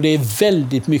 Och det är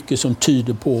väldigt mycket som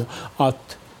tyder på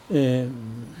att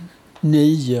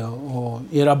ni och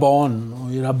era barn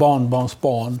och era barnbarns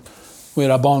barn och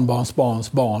era barnbarns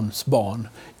barns barn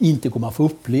inte kommer att få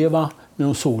uppleva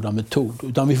någon sådan metod.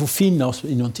 Utan vi får finna oss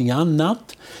i någonting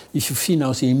annat. Vi får finna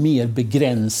oss i en mer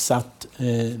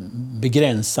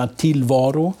begränsad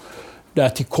tillvaro, där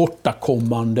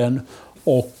tillkortakommanden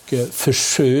och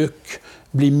försök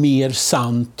blir mer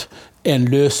sant än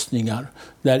lösningar.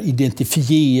 Där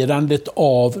identifierandet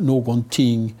av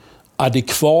någonting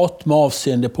adekvat med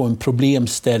avseende på en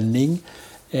problemställning,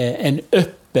 en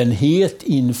öppenhet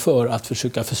inför att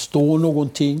försöka förstå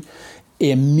någonting,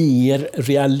 är mer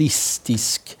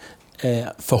realistisk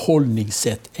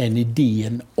förhållningssätt än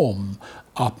idén om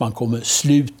att man kommer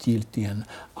slutgiltigen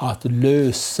att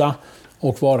lösa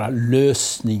och vara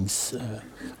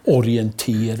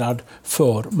lösningsorienterad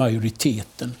för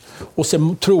majoriteten. Och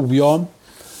sen tror jag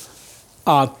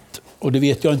att, och det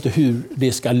vet jag inte hur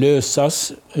det ska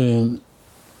lösas,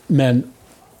 men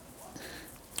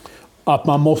att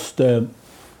man måste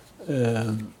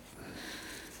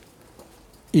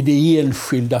i det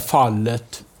enskilda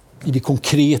fallet, i det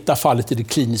konkreta fallet, i det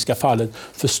kliniska fallet,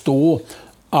 förstå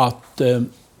att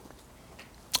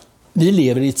vi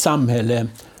lever i ett samhälle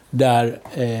där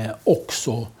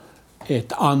också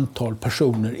ett antal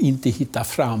personer inte hittar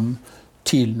fram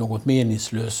till något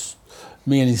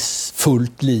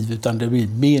meningsfullt liv, utan det blir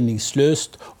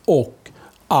meningslöst, och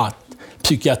att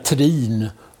psykiatrin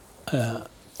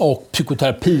och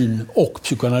psykoterapin och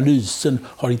psykoanalysen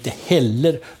har inte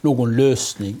heller någon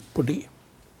lösning på det.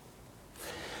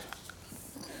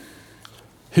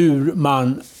 Hur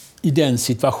man i den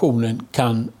situationen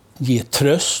kan ge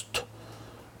tröst,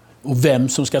 och vem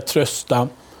som ska trösta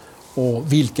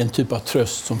och vilken typ av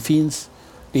tröst som finns,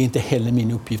 det är inte heller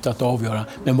min uppgift att avgöra.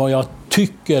 Men vad jag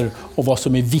tycker och vad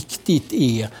som är viktigt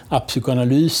är att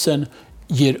psykoanalysen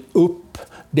ger upp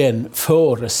den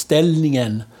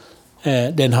föreställningen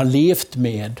den har levt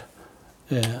med,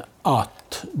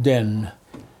 att den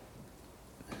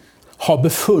har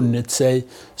befunnit sig,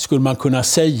 skulle man kunna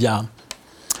säga,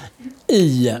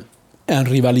 i en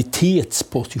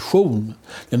rivalitetsposition.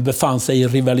 Den befann sig i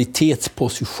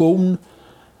rivalitetsposition.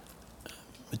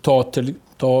 Ta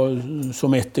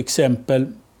som ett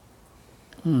exempel.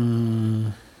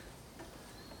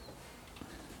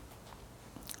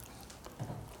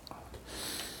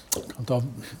 Jag kan ta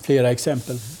flera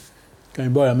exempel. Jag kan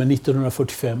ju börja med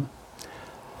 1945.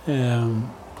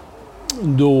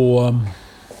 Då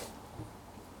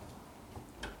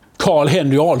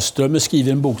Carl-Henry Ahlström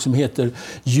skriver en bok som heter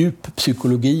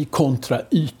Djuppsykologi kontra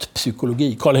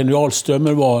ytpsykologi. Carl-Henry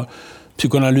Ahlström var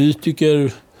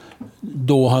psykoanalytiker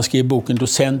då han skrev boken,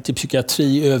 docent i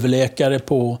psykiatri, överläkare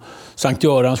på Sankt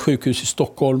Görans sjukhus i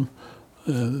Stockholm.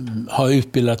 Har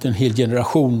utbildat en hel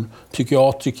generation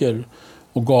psykiatriker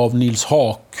och gav Nils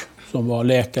Haak, som var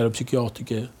läkare och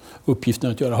psykiatriker,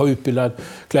 uppgiften att göra. Har utbildat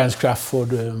Clarence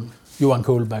Crafoord, Johan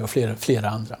Kullberg och flera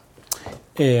andra.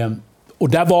 Och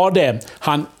där var det,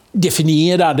 han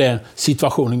definierade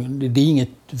situationen. Det är inget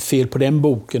fel på den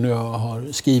boken, och jag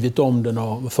har skrivit om den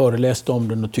och föreläst om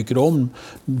den och tycker om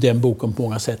den boken på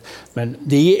många sätt. Men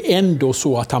det är ändå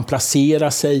så att han placerar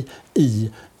sig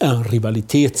i en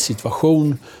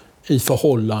rivalitetssituation i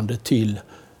förhållande till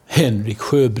Henrik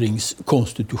Sjöbrings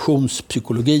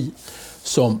konstitutionspsykologi,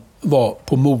 som var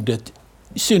på modet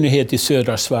i synnerhet i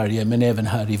södra Sverige men även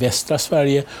här i västra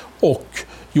Sverige, och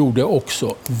gjorde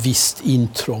också visst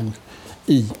intrång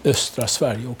i östra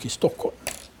Sverige och i Stockholm.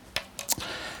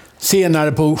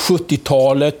 Senare på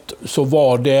 70-talet så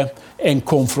var det en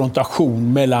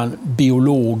konfrontation mellan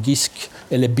biologisk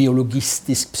eller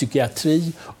biologistisk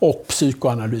psykiatri och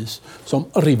psykoanalys som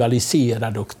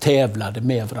rivaliserade och tävlade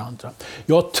med varandra.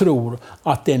 Jag tror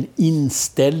att den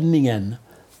inställningen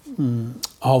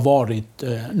har varit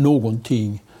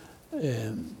någonting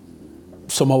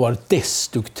som har varit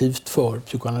destruktivt för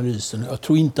psykoanalysen. Jag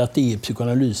tror inte att det är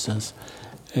psykoanalysens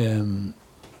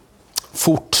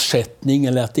fortsättning,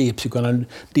 eller att det är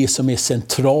det som är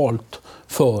centralt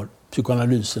för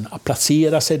psykoanalysen att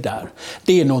placera sig där.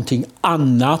 Det är någonting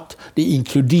annat, det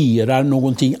inkluderar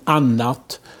någonting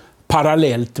annat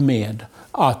parallellt med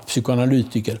att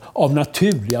psykoanalytiker av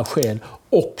naturliga skäl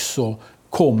också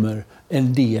kommer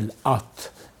en del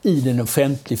att i den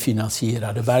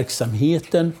offentligfinansierade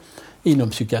verksamheten inom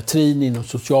psykiatrin, inom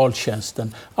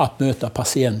socialtjänsten, att möta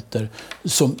patienter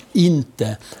som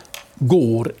inte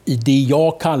går i det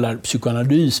jag kallar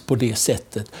psykoanalys på det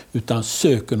sättet, utan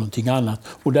söker någonting annat.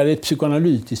 Och där ett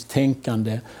psykoanalytiskt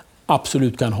tänkande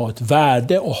absolut kan ha ett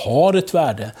värde och har ett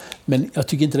värde, men jag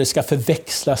tycker inte det ska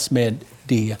förväxlas med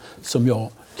det som jag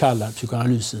kallar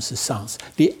psykoanalysens essens.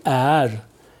 Det är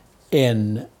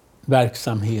en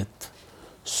verksamhet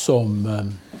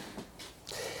som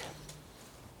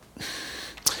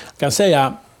kan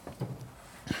säga,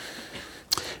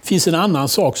 finns en annan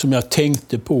sak som jag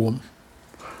tänkte på.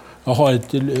 Jag har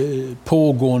ett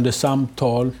pågående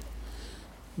samtal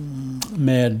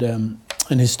med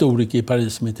en historiker i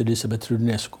Paris som heter Elisabeth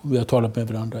Rudinesco. Vi har talat med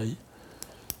varandra i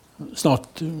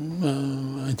snart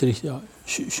inte riktigt,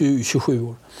 27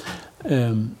 år.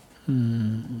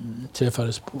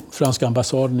 Träffades på franska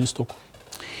ambassaden i Stockholm.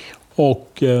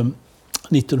 Och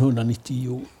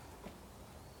 1993.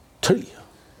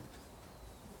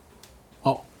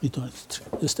 Ja, 1993,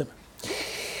 det stämmer.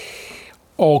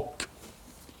 Och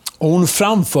hon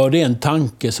framförde en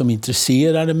tanke som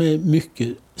intresserade mig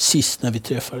mycket sist när vi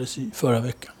träffades i förra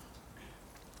veckan.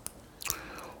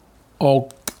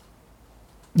 Och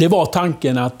det var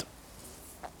tanken att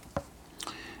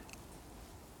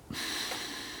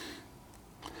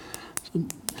jag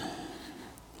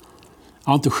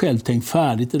har inte själv tänkt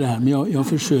färdigt i det här, men jag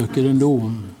försöker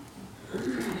ändå.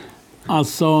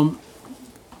 Alltså,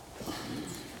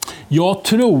 Jag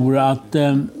tror att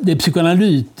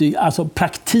det alltså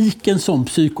praktiken som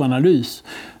psykoanalys,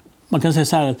 man kan säga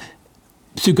så här att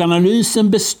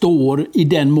psykoanalysen består i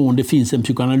den mån det finns en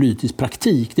psykoanalytisk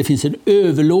praktik. Det finns en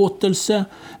överlåtelse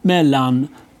mellan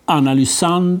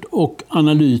analysand och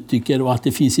analytiker och att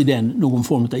det finns i den någon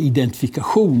form av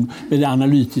identifikation med det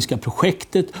analytiska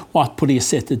projektet och att på det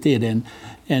sättet är det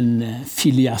en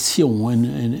filiation,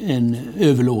 en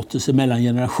överlåtelse mellan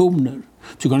generationer.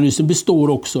 Psykoanalysen består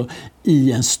också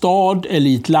i en stad eller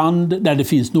i ett land där det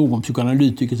finns någon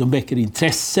psykoanalytiker som väcker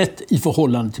intresset i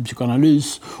förhållande till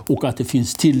psykoanalys och att det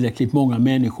finns tillräckligt många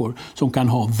människor som kan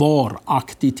ha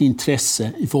varaktigt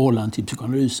intresse i förhållande till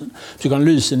psykoanalysen.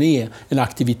 Psykoanalysen är en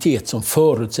aktivitet som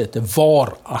förutsätter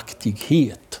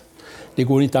varaktighet. Det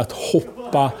går inte att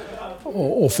hoppa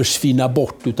och försvinna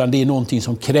bort, utan det är någonting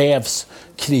som krävs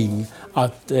kring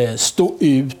att stå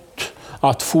ut,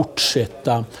 att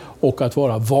fortsätta och att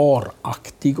vara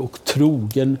varaktig och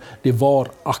trogen det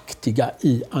varaktiga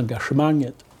i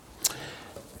engagemanget.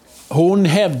 Hon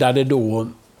hävdade då,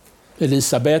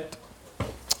 Elisabeth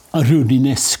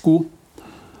Rudinescu,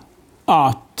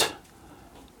 att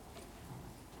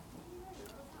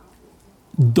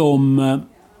de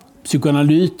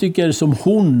psykoanalytiker som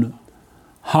hon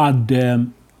hade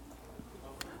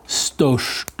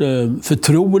störst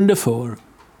förtroende för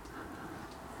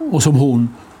och som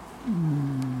hon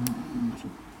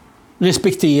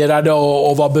respekterade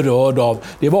och var berörd av,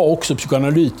 det var också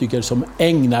psykoanalytiker som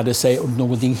ägnade sig åt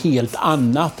någonting helt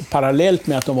annat. Parallellt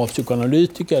med att de var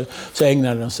psykoanalytiker så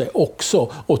ägnade de sig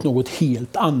också åt något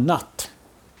helt annat.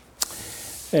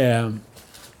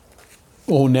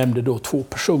 Och hon nämnde då 2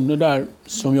 personer där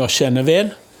som jag känner väl,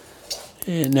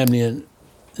 nämligen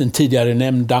den tidigare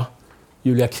nämnda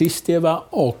Julia Kristeva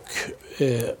och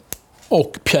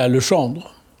Pierre Legendre,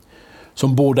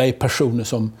 som båda är personer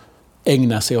som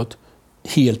ägnar sig åt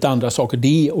helt andra saker.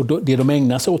 Det de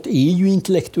ägnar sig åt är ju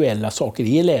intellektuella saker,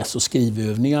 det är läs- och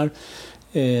skrivövningar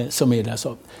som är det.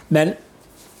 Så. Men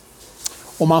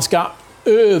om man ska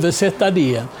översätta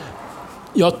det,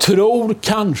 jag tror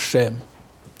kanske,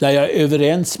 där jag är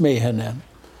överens med henne,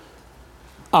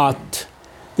 att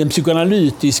den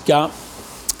psykoanalytiska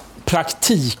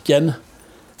praktiken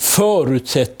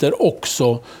förutsätter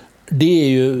också, det är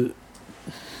ju,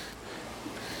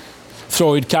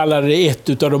 Freud kallade det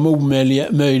ett av de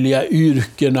omöjliga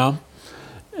yrkena,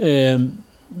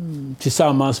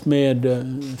 tillsammans med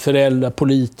föräldrar,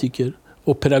 politiker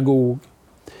och pedagog.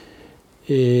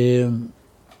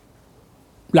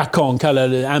 Lacan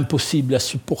kallade det impossible à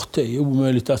supporter,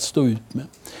 omöjligt att stå ut med.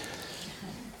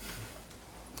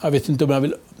 Jag vet inte om jag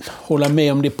vill hålla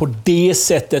med om det på det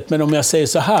sättet, men om jag säger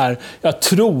så här, jag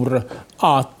tror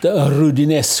att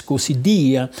Rudinescus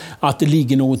idé att det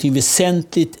ligger något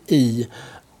väsentligt i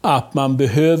att man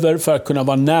behöver, för att kunna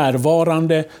vara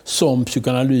närvarande som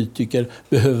psykoanalytiker,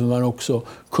 behöver man också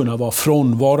kunna vara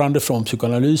frånvarande från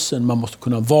psykoanalysen. Man måste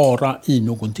kunna vara i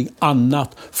någonting annat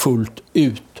fullt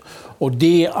ut. Och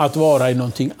det att vara i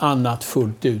någonting annat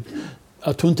fullt ut,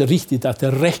 jag tror inte riktigt att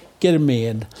det räcker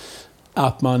med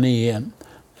att man är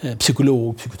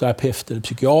psykolog, psykoterapeut eller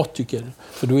psykiatriker.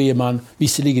 För då är man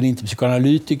visserligen inte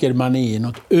psykoanalytiker, man är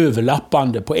något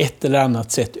överlappande, på ett eller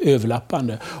annat sätt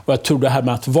överlappande. Och jag tror det här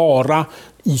med att vara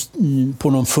på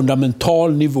någon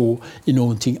fundamental nivå i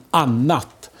någonting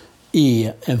annat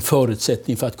är en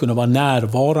förutsättning för att kunna vara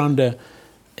närvarande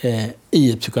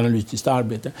i ett psykoanalytiskt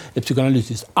arbete. Ett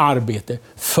psykoanalytiskt arbete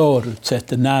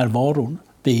förutsätter närvaron.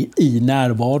 Det är i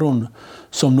närvaron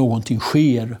som någonting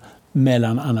sker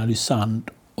mellan analysand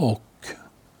och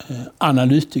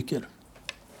analytiker.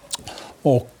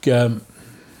 Och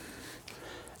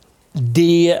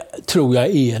det tror jag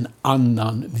är en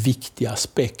annan viktig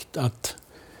aspekt, att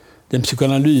den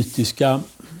psykoanalytiska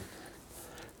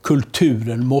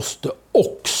kulturen måste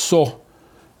också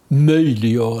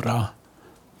möjliggöra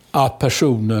att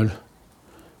personer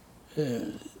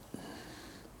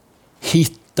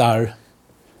hittar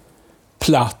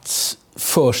plats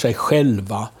för sig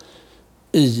själva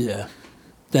i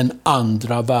den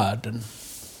andra världen.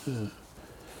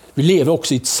 Vi lever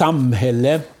också i ett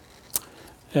samhälle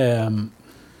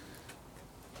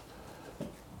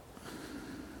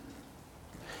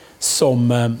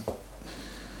som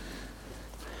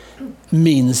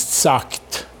minst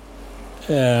sagt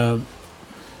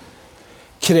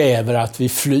kräver att vi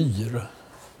flyr.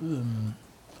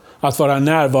 Att vara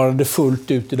närvarande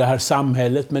fullt ut i det här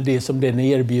samhället med det som den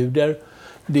erbjuder,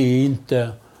 det är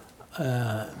inte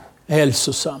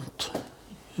hälsosamt.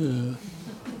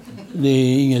 Det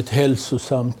är inget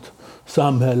hälsosamt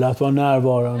samhälle att vara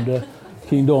närvarande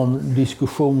kring de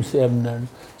diskussionsämnen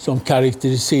som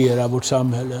karaktäriserar vårt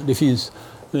samhälle. Det finns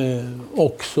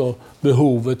också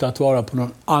behovet att vara på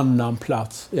någon annan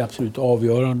plats är absolut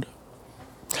avgörande.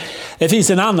 Det finns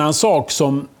en annan sak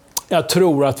som jag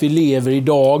tror att vi lever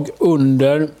idag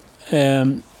under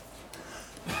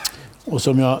och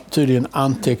som jag tydligen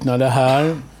antecknade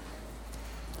här.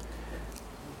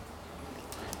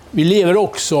 Vi lever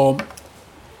också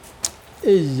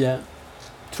i,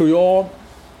 tror jag,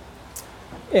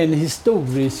 en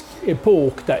historisk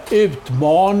epok där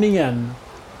utmaningen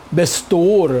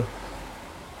består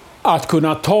att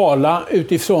kunna tala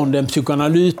utifrån den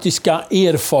psykoanalytiska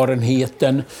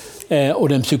erfarenheten och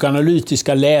den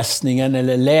psykoanalytiska läsningen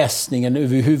eller läsningen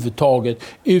överhuvudtaget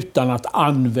utan att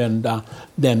använda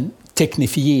den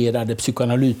teknifierade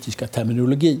psykoanalytiska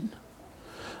terminologin.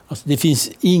 Alltså det finns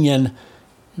ingen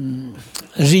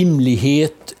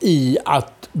rimlighet i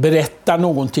att berätta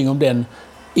någonting om den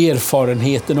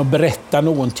erfarenheten och berätta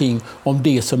någonting om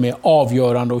det som är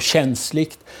avgörande och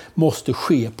känsligt måste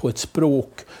ske på ett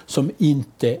språk som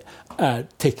inte är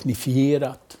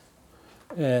teknifierat.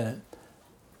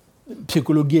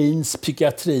 Psykologins,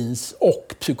 psykiatrins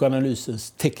och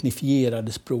psykoanalysens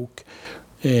teknifierade språk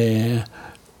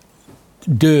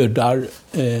dödar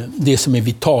det som är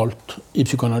vitalt i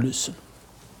psykoanalysen.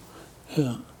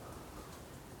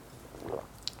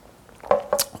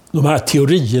 De här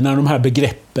teorierna, de här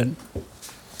begreppen.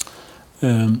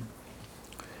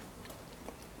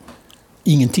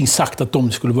 Ingenting sagt att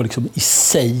de skulle vara liksom i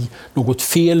sig något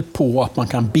fel på att man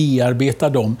kan bearbeta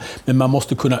dem. Men man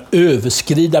måste kunna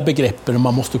överskrida begreppen och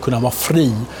man måste kunna vara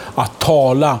fri att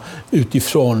tala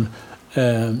utifrån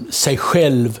sig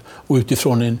själv och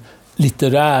utifrån en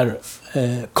litterär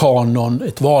kanon,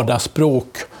 ett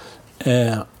vardagsspråk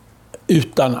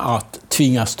utan att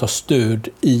tvingas ta stöd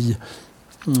i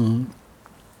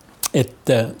ett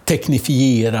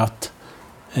teknifierat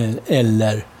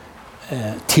eller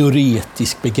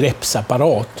teoretisk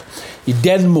begreppsapparat. I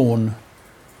den mån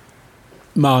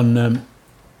man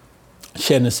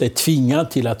känner sig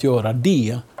tvingad till att göra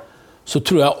det så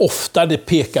tror jag ofta det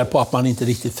pekar på att man inte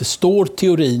riktigt förstår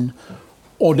teorin,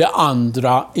 och det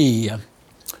andra är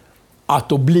att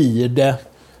då blir det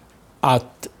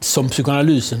att som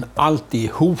psykoanalysen alltid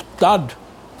är hotad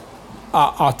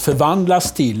att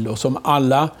förvandlas till, och som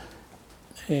alla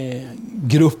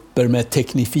grupper med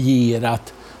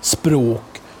teknifierat språk,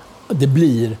 det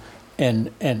blir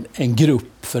en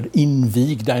grupp för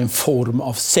invigda, en form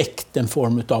av sekt, en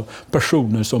form av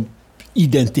personer som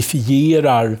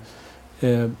identifierar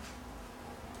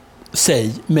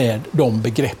sig med de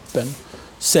begreppen.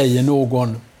 Säger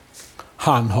någon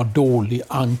han har dålig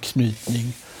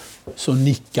anknytning, så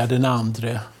nickar den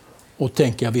andra och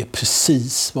tänker jag vet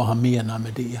precis vad han menar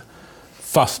med det.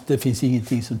 Fast det finns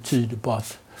ingenting som tyder på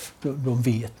att de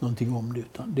vet någonting om det,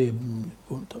 utan det är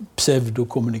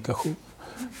pseudokommunikation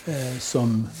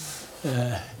som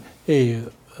är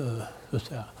så att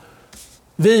säga,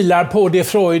 vilar på det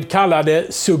Freud kallade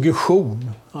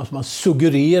suggestion. Alltså man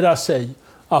suggererar sig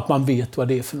att man vet vad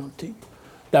det är för någonting.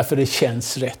 Därför det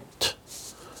känns rätt.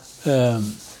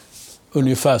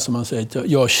 Ungefär som man säger att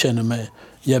jag känner mig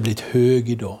jävligt hög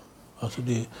idag. Alltså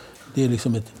det är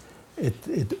liksom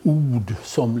ett ord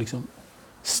som liksom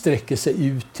sträcker sig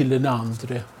ut till den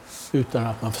andra utan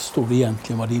att man förstår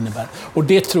egentligen vad det innebär. Och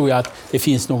det tror jag att det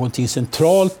finns någonting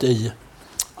centralt i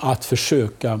att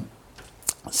försöka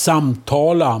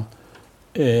samtala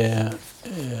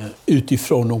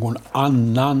utifrån någon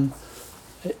annan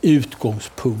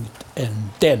utgångspunkt än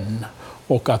den.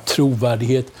 Och att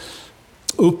trovärdighet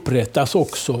upprättas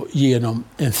också genom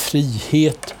en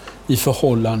frihet i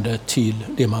förhållande till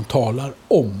det man talar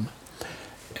om.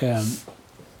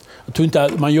 Jag tror inte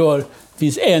att man gör... Det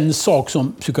finns en sak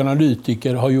som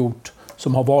psykoanalytiker har gjort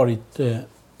som har varit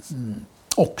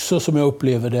också, som jag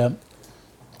upplever det,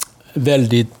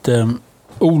 väldigt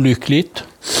olyckligt.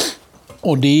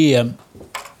 Och det är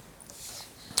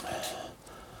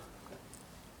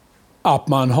att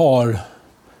man har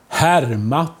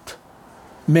härmat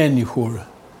människor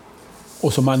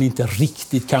och som man inte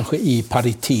riktigt kanske är i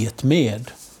paritet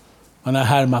med. Man har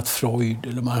härmat Freud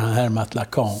eller man har härmat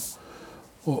Lacan.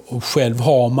 Och själv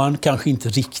har man kanske inte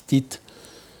riktigt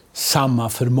samma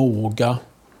förmåga,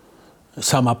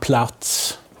 samma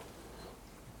plats,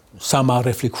 samma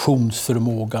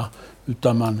reflektionsförmåga,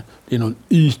 utan det är någon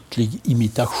ytlig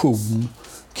imitation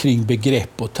kring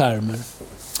begrepp och termer.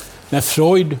 När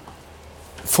Freud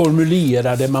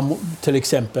formulerade, till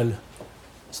exempel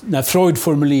när Freud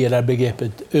formulerar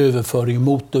begreppet överföring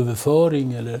mot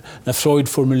överföring, eller när Freud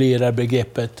formulerar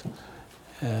begreppet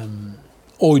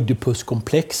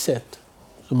Oidipuskomplexet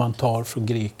som man tar från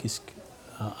grekisk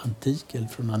antik eller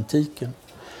från antiken,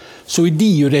 så är det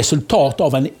ju resultat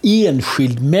av en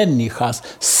enskild människas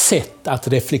sätt att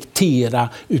reflektera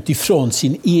utifrån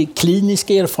sin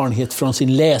kliniska erfarenhet, från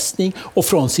sin läsning och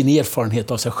från sin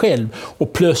erfarenhet av sig själv.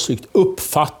 Och plötsligt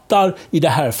uppfattar, i det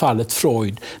här fallet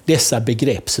Freud, dessa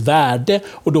begrepps värde,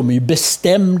 och de är ju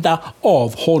bestämda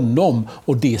av honom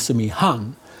och det som är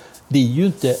han. Det är ju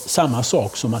inte samma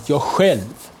sak som att jag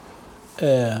själv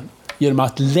genom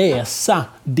att läsa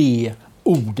det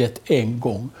ordet en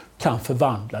gång kan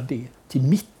förvandla det till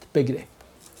mitt begrepp.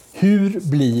 Hur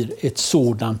blir ett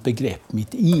sådant begrepp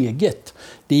mitt eget?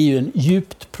 Det är ju en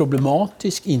djupt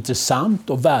problematisk, intressant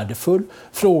och värdefull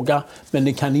fråga, men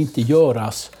det kan inte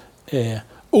göras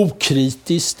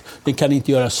okritiskt, den kan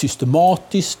inte göras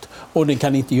systematiskt och den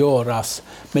kan inte göras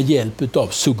med hjälp av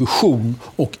suggestion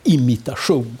och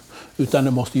imitation, utan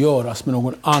det måste göras med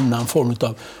någon annan form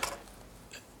av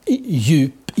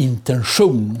djup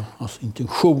intention. Alltså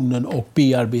intentionen och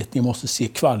bearbetningen måste se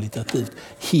kvalitativt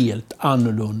helt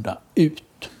annorlunda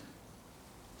ut.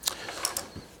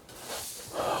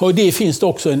 Och det finns det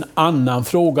också en annan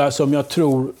fråga som jag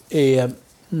tror är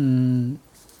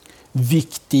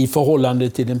viktig i förhållande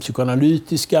till den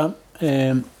psykoanalytiska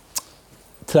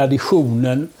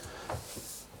traditionen.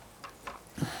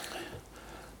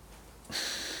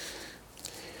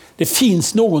 Det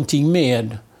finns någonting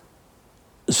med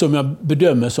som jag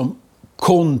bedömer som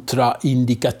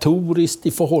kontraindikatoriskt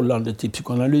i förhållande till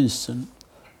psykoanalysen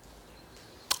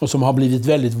och som har blivit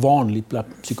väldigt vanligt bland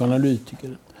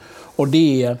psykoanalytiker. Och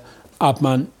det är att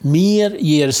man mer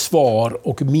ger svar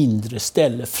och mindre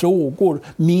ställer frågor.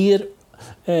 Mer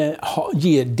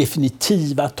ger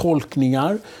definitiva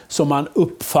tolkningar som man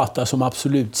uppfattar som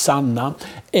absolut sanna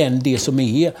än det som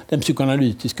är den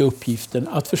psykoanalytiska uppgiften,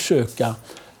 att försöka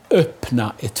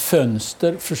öppna ett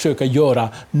fönster, försöka göra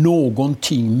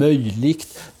någonting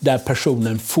möjligt där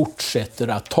personen fortsätter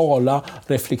att tala,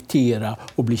 reflektera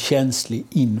och bli känslig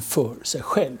inför sig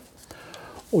själv.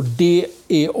 Och det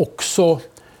är också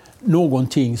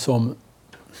någonting som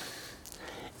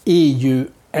är ju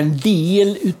en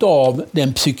del utav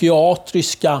den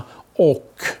psykiatriska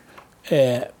och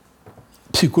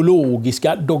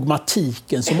psykologiska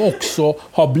dogmatiken som också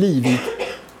har blivit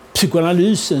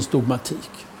psykoanalysens dogmatik.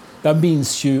 Jag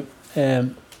minns ju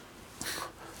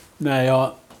när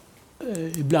jag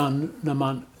ibland när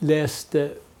man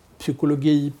läste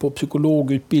psykologi på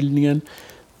psykologutbildningen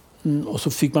och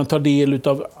så fick man ta del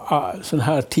av sådana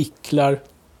här artiklar.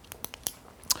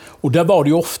 Och där var det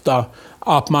ju ofta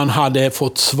att man hade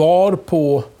fått svar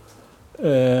på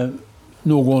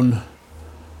någon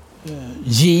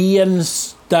gen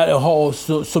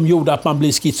som gjorde att man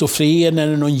blev schizofren,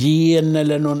 eller någon gen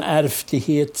eller någon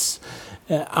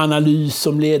ärftlighetsanalys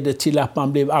som ledde till att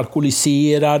man blev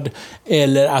alkoholiserad,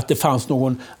 eller att det fanns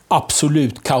någon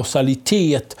absolut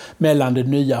kausalitet mellan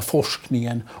den nya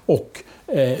forskningen och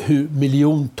hur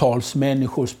miljontals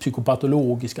människors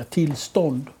psykopatologiska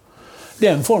tillstånd.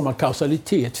 Den form av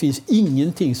kausalitet finns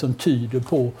ingenting som tyder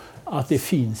på att det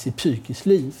finns i psykiskt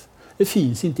liv. Det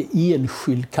finns inte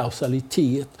enskild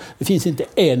kausalitet. Det finns inte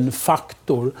en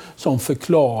faktor som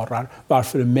förklarar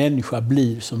varför en människa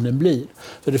blir som den blir.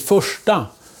 För det första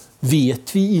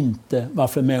vet vi inte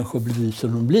varför människor blir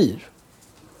som de blir.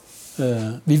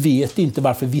 Vi vet inte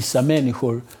varför vissa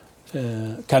människor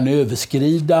kan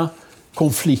överskrida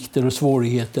konflikter och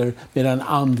svårigheter medan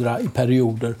andra i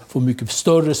perioder får mycket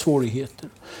större svårigheter.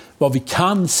 Vad vi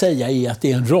kan säga är att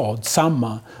det är en rad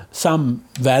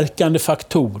samverkande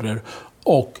faktorer,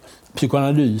 och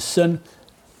psykoanalysen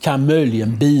kan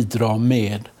möjligen bidra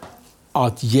med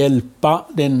att hjälpa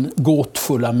den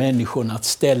gåtfulla människan att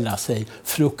ställa sig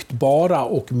fruktbara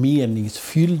och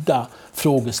meningsfyllda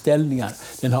frågeställningar.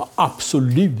 Den har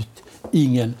absolut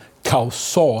ingen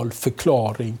kausal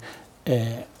förklaring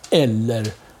eller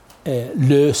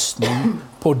lösning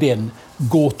på den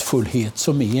gåtfullhet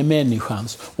som är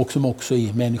människans och som också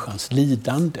är människans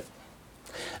lidande.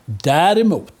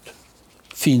 Däremot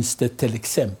finns det till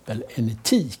exempel en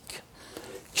etik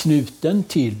knuten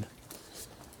till,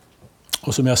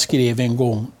 och som jag skrev en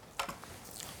gång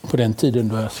på den tiden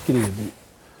då jag skrev i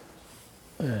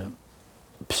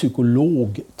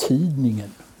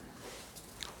Psykologtidningen.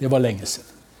 Det var länge sedan.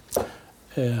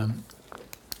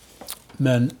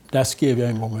 Men där skrev jag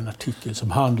en gång en artikel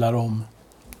som handlar om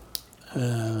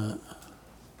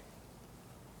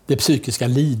det psykiska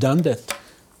lidandet.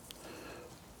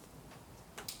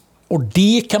 Och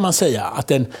det kan man säga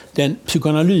att den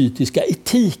psykoanalytiska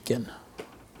etiken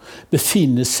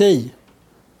befinner sig,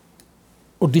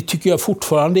 och det tycker jag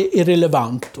fortfarande är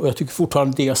relevant, och jag tycker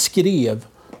fortfarande det jag skrev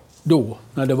då,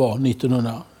 när det var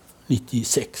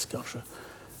 1996 kanske,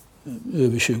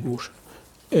 över 20 år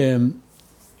sedan.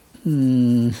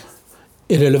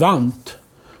 är relevant.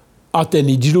 Att den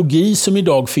ideologi som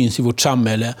idag finns i vårt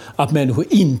samhälle, att människor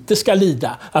inte ska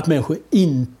lida, att människor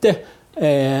inte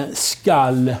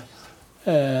ska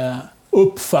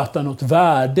uppfatta något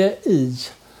värde i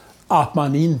att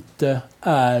man inte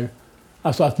är,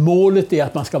 alltså att målet är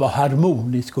att man ska vara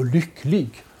harmonisk och lycklig.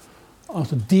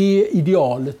 Alltså det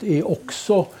idealet är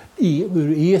också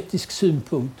ur etisk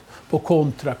synpunkt på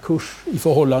kontrakurs i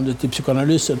förhållande till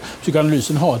psykoanalysen.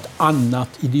 Psykoanalysen har ett annat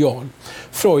ideal.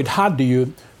 Freud hade ju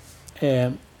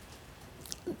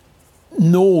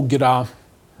några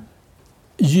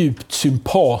djupt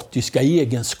sympatiska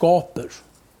egenskaper.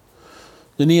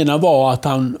 Den ena var att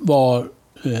han var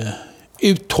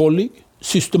uthållig,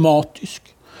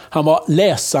 systematisk. Han var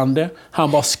läsande,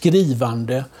 han var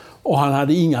skrivande och han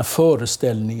hade inga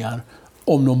föreställningar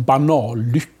om någon banal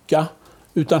lycka.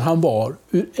 Utan han var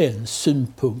ur en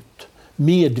synpunkt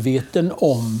medveten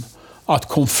om att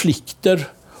konflikter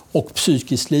och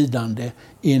psykiskt lidande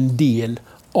är en del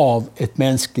av ett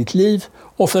mänskligt liv.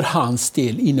 Och för hans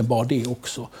del innebar det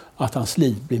också att hans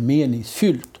liv blev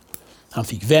meningsfyllt. Han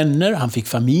fick vänner, han fick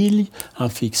familj, han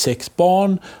fick 6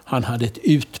 barn, han hade ett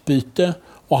utbyte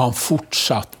och han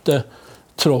fortsatte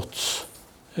trots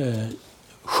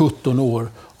 17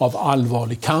 år av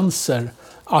allvarlig cancer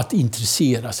att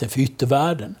intressera sig för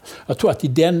yttervärlden. Jag tror att i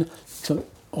den,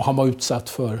 och han var utsatt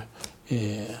för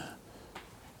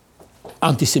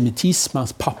antisemitism,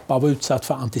 hans pappa var utsatt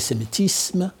för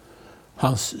antisemitism,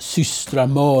 hans systrar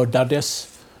mördades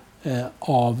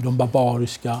av de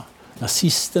barbariska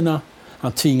nazisterna.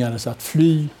 Han tvingades att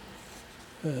fly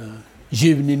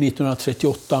juni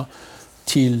 1938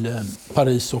 till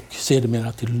Paris och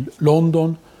sedermera till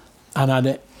London. Han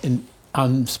hade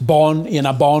hans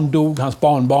barnbarn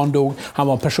dog. Han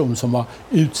var en person som var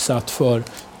utsatt för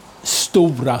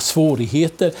stora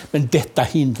svårigheter, men detta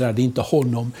hindrade inte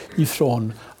honom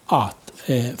ifrån att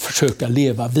försöka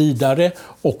leva vidare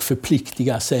och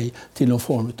förpliktiga sig till någon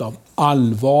form av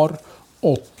allvar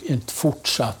och ett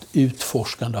fortsatt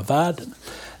utforskande av världen.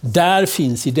 Där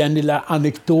finns, i den lilla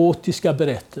anekdotiska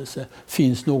berättelsen,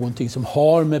 finns någonting som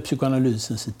har med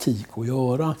psykoanalysens etik att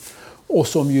göra och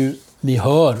som ju ni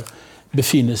hör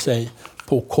befinner sig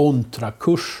på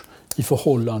kontrakurs i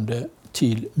förhållande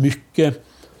till mycket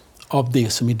av det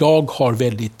som idag har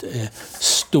väldigt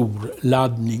stor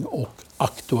laddning och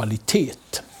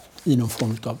aktualitet i någon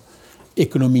form av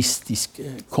ekonomistisk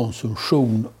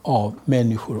konsumtion av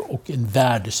människor och en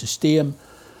värdesystem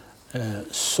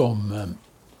som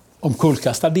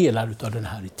omkullkastar delar av den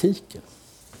här etiken.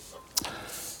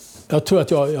 Jag tror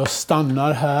att jag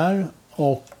stannar här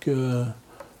och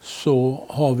så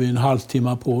har vi en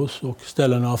halvtimme på oss och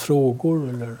ställer några frågor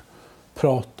eller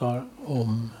pratar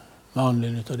om med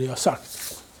anledning av det jag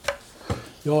sagt.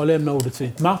 Jag lämnar ordet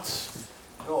till Mats.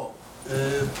 Ja,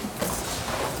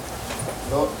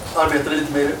 jag arbetade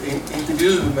lite med en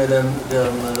intervju med den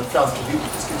franska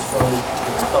schizofrenen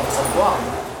Mustafa Safwan.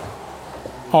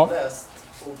 Ja.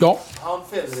 Ja. Han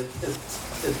fäller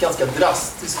ett ganska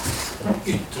drastiskt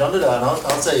yttrande där.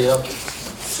 Han säger att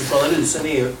psykoanalysen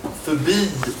är förbi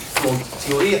från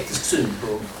teoretisk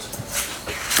synpunkt.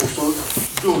 Och så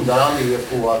grundar han det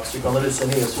på att psykoanalysen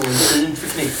är så intimt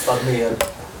förknippad med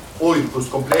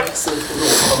Oidipuskomplexet och de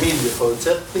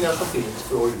familjeförutsättningar som finns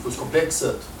för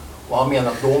Oidipuskomplexet. Och han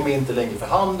menar att de är inte längre för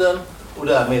handen och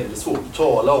därmed är det svårt att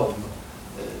tala om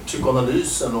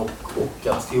psykoanalysen och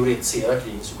att teoretisera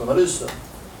kring psykoanalysen.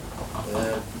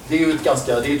 Det är ju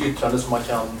ett yttrande som man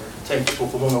kan tänka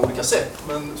på många olika sätt.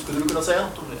 Men skulle du kunna säga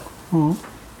något om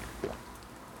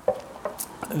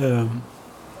det?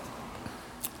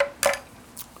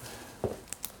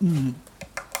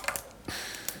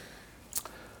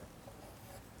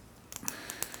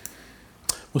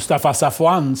 Mustafa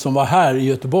Safwan som var här i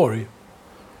Göteborg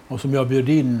och som jag bjöd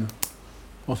in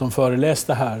och som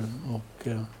föreläste här och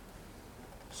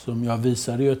som jag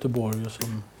visade i Göteborg och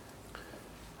som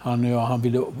han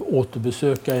ville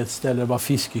återbesöka ett ställe, det var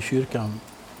Fiskekyrkan,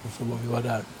 och så var vi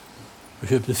där och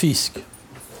köpte fisk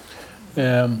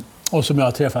och som jag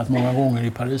har träffat många gånger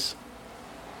i Paris.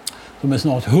 De är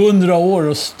snart 100 år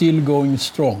och still going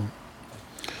strong.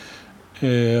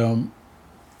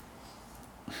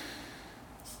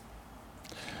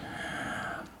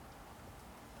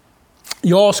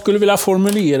 Jag skulle vilja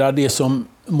formulera det som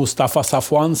Mustafa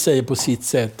Safwan säger på sitt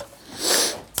sätt.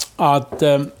 Att,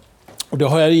 och det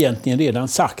har jag egentligen redan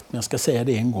sagt, men jag ska säga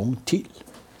det en gång till.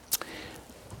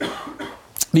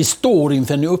 Vi står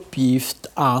inför en uppgift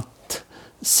att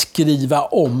skriva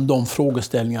om de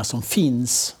frågeställningar som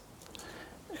finns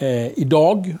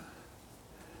idag.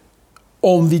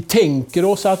 Om vi tänker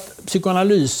oss att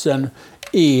psykoanalysen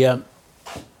är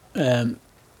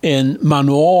en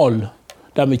manual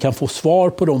där vi kan få svar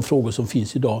på de frågor som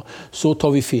finns idag, så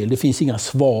tar vi fel. Det finns inga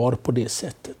svar på det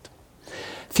sättet.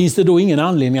 Finns det då ingen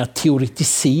anledning att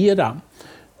teoretisera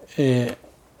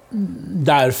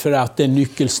därför att den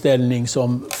nyckelställning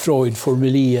som Freud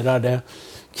formulerade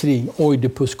kring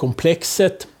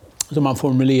Oidipuskomplexet, som man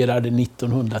formulerade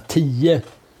 1910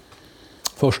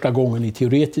 första gången i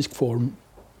teoretisk form.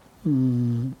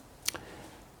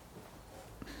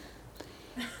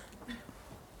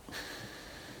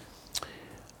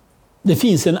 Det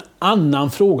finns en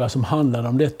annan fråga som handlar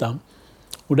om detta,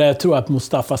 och där jag tror att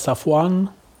Mustafa Safwan,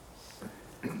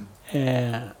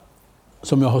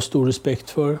 som jag har stor respekt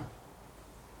för,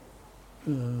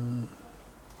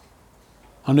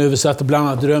 han översatte bland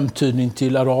annat drömtydning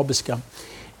till arabiska,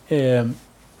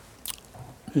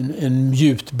 en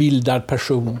djupt bildad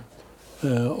person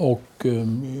och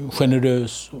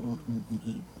generös och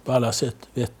på alla sätt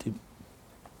vettig.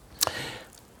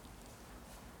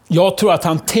 Jag tror att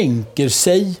han tänker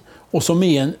sig, och som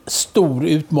är en stor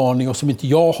utmaning och som inte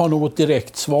jag har något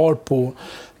direkt svar på,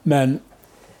 men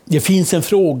det finns en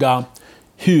fråga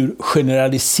hur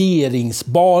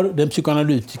generaliseringsbar den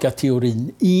psykoanalytiska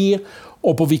teorin är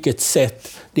och på vilket sätt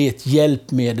det är ett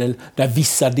hjälpmedel där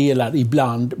vissa delar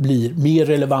ibland blir mer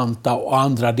relevanta och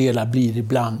andra delar blir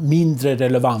ibland mindre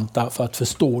relevanta för att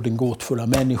förstå den gåtfulla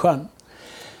människan.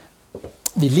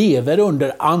 Vi lever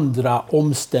under andra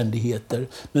omständigheter,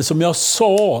 men som jag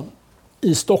sa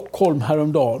i Stockholm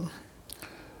häromdagen,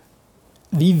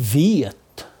 vi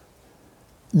vet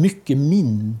mycket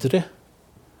mindre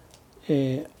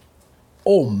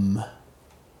om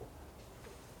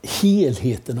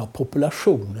helheten av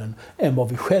populationen än vad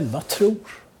vi själva tror.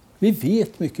 Vi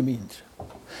vet mycket mindre.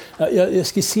 Jag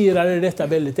skisserade detta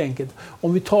väldigt enkelt.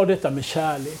 Om vi tar detta med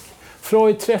kärlek.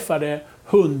 Freud träffade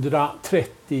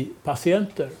 130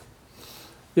 patienter.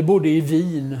 Det bodde i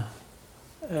Wien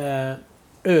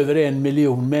över 1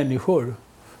 miljon människor.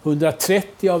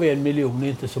 130 av 1 miljon är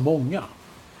inte så många.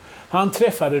 Han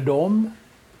träffade dem.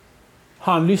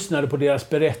 Han lyssnade på deras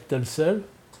berättelser.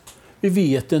 Vi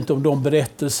vet inte om de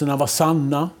berättelserna var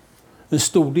sanna. En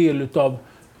stor del av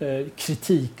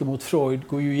kritiken mot Freud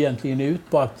går ju egentligen ut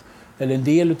på att, eller en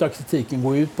del av kritiken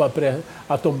går ut på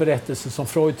att de berättelser som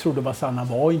Freud trodde var sanna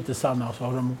var inte sanna, och så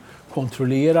har de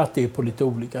kontrollerat det på lite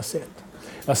olika sätt.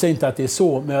 Jag säger inte att det är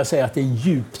så, men jag säger att det är en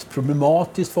djupt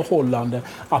problematiskt förhållande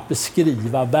att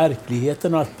beskriva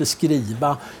verkligheten och att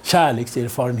beskriva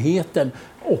kärlekserfarenheten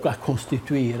och att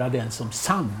konstituera den som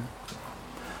sann.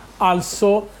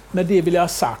 Alltså, med det vill jag ha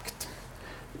sagt,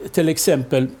 till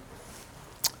exempel,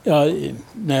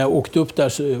 när jag åkte upp där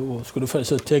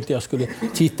så tänkte jag skulle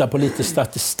titta på lite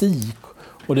statistik,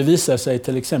 och det visar sig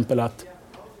till exempel att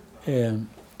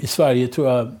i Sverige, tror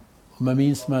jag, om jag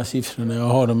minns de här siffrorna, jag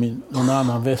har dem i någon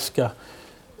annan väska,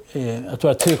 jag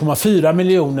tror att 3,4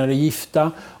 miljoner är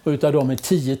gifta, och utav dem är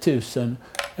 10 000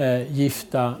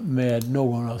 gifta med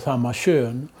någon av samma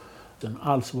kön.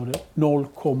 Alltså var det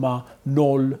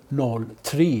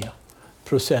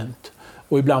 0,003%.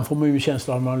 Och ibland får man ju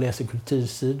känslan när man läser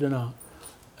kultursidorna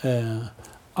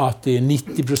att det är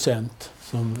 90%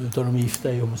 utav de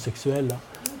gifta är homosexuella.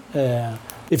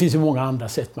 Det finns ju många andra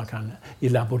sätt man kan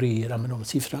elaborera med de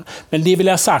siffrorna. Men det vill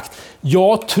jag ha sagt,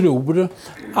 jag tror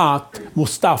att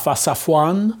Mustafa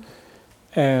Safwan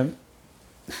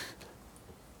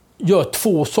gör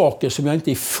 2 saker som jag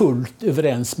inte är fullt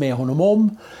överens med honom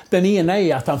om. Den ena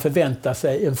är att han förväntar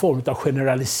sig en form av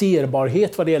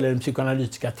generaliserbarhet vad det gäller den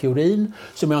psykoanalytiska teorin,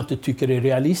 som jag inte tycker är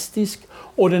realistisk.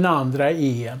 Och den andra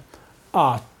är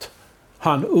att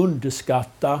han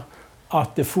underskattar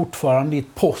att det fortfarande i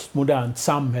ett postmodernt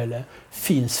samhälle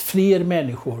finns fler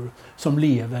människor som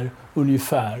lever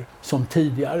ungefär som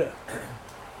tidigare.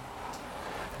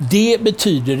 Det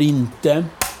betyder inte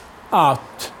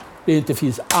att det inte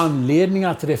finns anledning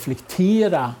att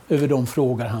reflektera över de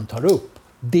frågor han tar upp.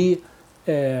 Det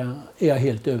är jag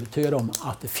helt övertygad om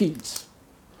att det finns.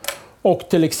 Och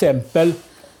till exempel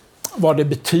vad det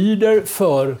betyder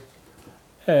för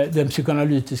den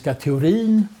psykoanalytiska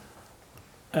teorin,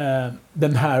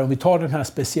 om vi tar den här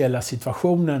speciella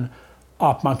situationen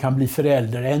att man kan bli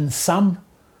förälder ensam,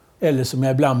 eller som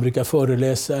jag ibland brukar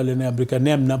föreläsa, eller när jag brukar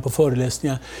nämna på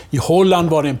föreläsningar, i Holland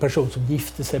var det en person som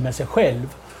gifte sig med sig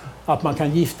själv. Att man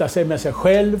kan gifta sig med sig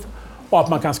själv, och att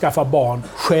man kan skaffa barn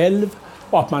själv,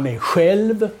 och att man är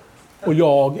själv, och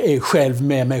jag är själv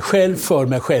med mig själv, för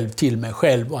mig själv, till mig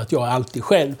själv, och att jag är alltid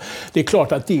själv. Det är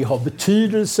klart att det har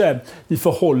betydelse i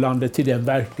förhållande till den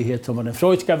verklighet som var den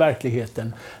freudska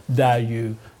verkligheten, där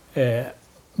ju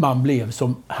man blev,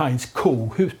 som Heinz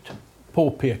Kohut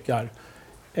påpekar,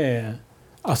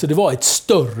 Alltså det var ett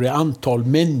större antal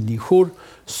människor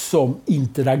som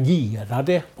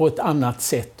interagerade på ett annat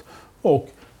sätt. Och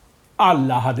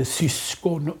alla hade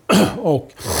syskon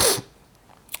och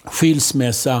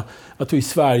skilsmässa. Jag tror i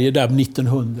Sverige där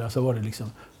 1900 så var det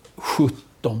liksom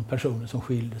 17 personer som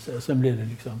skilde sig. Sen blev det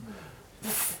liksom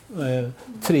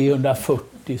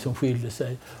 340 som skilde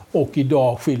sig. Och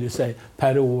idag skiljer sig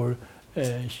per år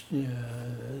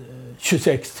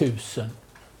 26 000,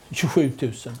 27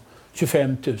 000,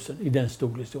 25 000 i den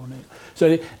storleksordningen. Så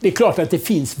det är klart att det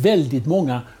finns väldigt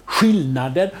många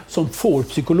skillnader som får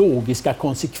psykologiska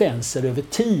konsekvenser över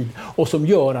tid och som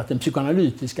gör att den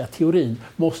psykoanalytiska teorin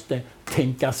måste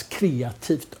tänkas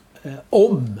kreativt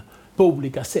om på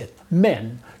olika sätt.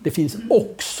 Men det finns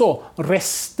också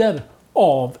rester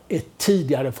av ett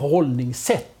tidigare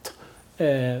förhållningssätt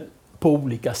på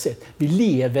olika sätt. Vi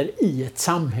lever i ett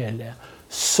samhälle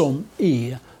som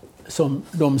är, som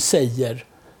de säger,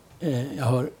 jag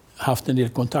har haft en del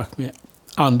kontakt med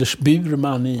Anders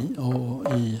Burman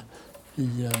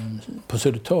på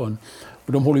Södertörn.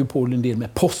 Och de håller ju på en del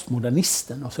med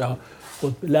postmodernisten. Och så jag har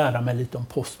fått lära mig lite om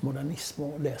postmodernism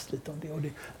och läst lite om det. Och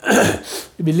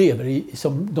vi lever i,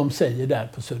 som de säger där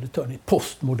på Södertörn, i ett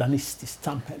postmodernistiskt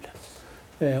samhälle.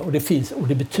 Och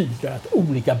det betyder att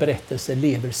olika berättelser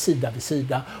lever sida vid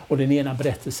sida och den ena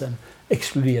berättelsen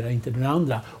exkluderar inte den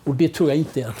andra. Och det tror jag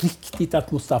inte är riktigt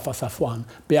att Mustafa Safwan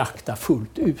beaktar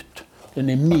fullt ut. Den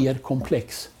är mer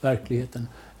komplex, verkligheten,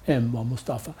 än vad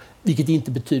Mustafa. Vilket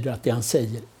inte betyder att det han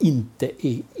säger inte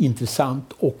är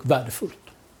intressant och värdefullt.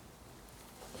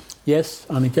 Yes,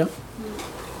 Annika?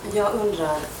 Jag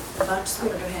undrar, vart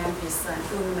skulle du hänvisa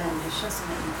en ung människa som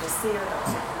är intresserad av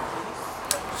psykoanalys?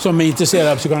 Som är intresserad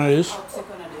av psykoanalys? Av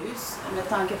psykoanalys, med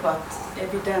tanke på att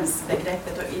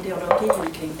evidensbegreppet och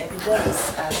ideologin kring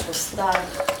evidens är så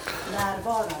starkt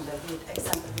närvarande vid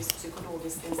exempelvis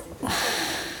psykologiska institutioner.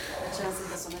 Det känns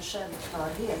inte som en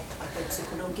självklarhet att det är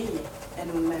psykologi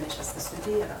en ung människa ska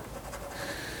studera.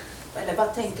 Eller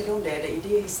vad tänker du om det? Är det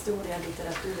idéhistoria,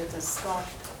 litteraturvetenskap?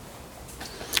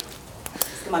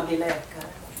 Ska man bli läkare?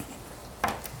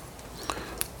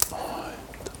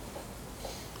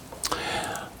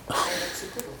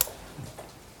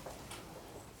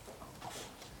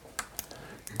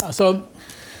 Alltså,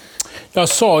 jag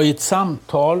sa i ett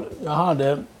samtal jag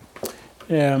hade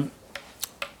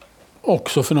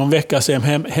också för någon vecka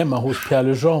sedan hemma hos Pierre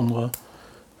Legendre.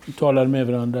 Vi talade med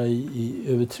varandra i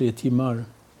över 3 timmar.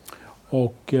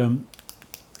 Och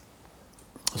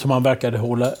som han verkade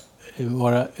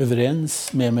vara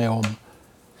överens med mig om.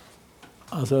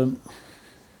 Alltså,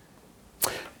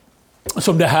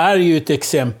 som det här är ju ett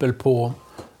exempel på,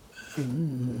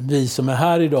 vi som är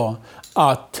här idag,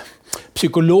 att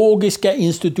psykologiska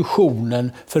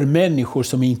institutionen för människor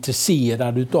som är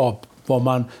intresserade av vad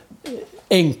man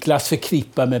enklast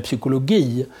förknippar med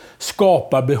psykologi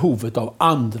skapar behovet av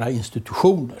andra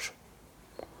institutioner.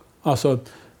 Alltså,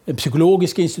 den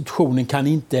psykologiska institutionen kan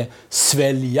inte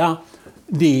svälja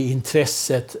det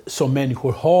intresset som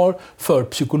människor har för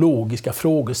psykologiska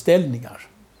frågeställningar.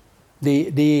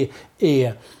 Det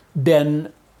är den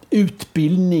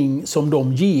utbildning som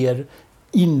de ger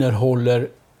innehåller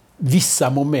vissa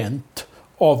moment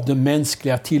av den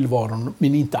mänskliga tillvaron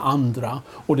men inte andra.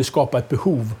 Och det skapar ett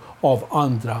behov av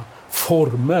andra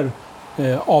former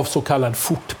av så kallad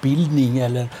fortbildning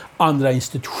eller andra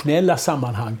institutionella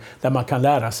sammanhang där man kan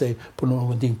lära sig på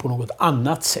någonting på något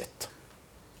annat sätt.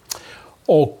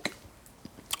 Och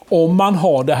om man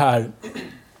har det här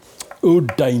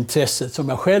udda intresset som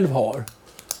jag själv har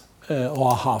och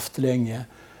har haft länge,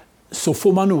 så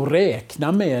får man nog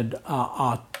räkna med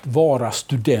att vara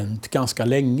student ganska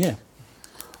länge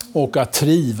och att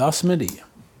trivas med det.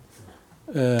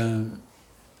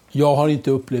 Jag har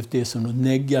inte upplevt det som något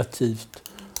negativt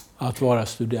att vara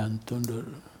student under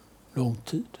lång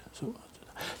tid.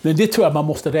 Men det tror jag man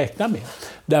måste räkna med.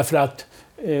 Därför att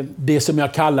det som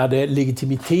jag kallade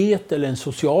legitimitet eller en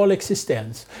social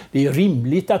existens, det är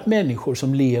rimligt att människor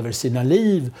som lever sina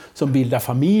liv, som bildar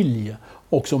familj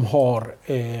och som har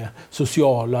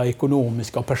sociala,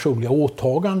 ekonomiska och personliga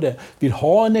åtagande vill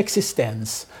ha en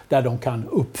existens där de kan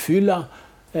uppfylla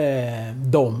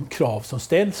de krav som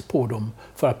ställs på dem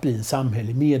för att bli en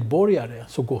samhällelig medborgare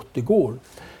så gott det går.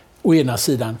 Å ena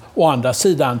sidan. Å andra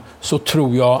sidan så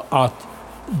tror jag att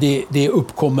det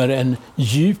uppkommer en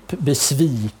djup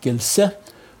besvikelse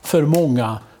för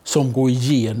många som går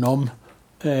igenom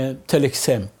till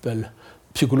exempel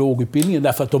psykologutbildningen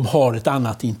därför att de har ett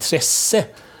annat intresse.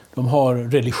 De har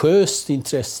religiöst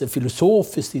intresse,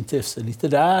 filosofiskt intresse,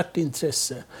 litterärt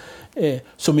intresse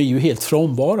som är ju helt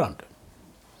frånvarande.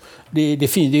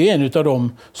 Det är en av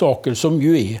de saker som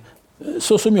ju är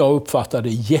så som jag uppfattar det,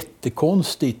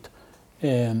 jättekonstigt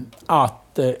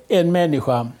att en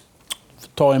människa,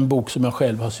 ta en bok som jag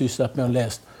själv har sysslat med och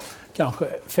läst kanske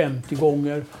 50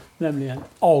 gånger, nämligen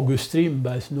August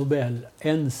Strindbergs novell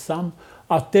Ensam,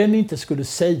 att den inte skulle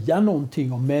säga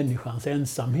någonting om människans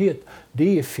ensamhet,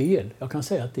 det är fel. Jag kan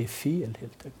säga att det är fel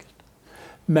helt enkelt.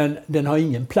 Men den har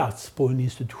ingen plats på en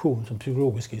institution som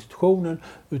psykologiska institutionen,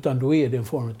 utan då är det en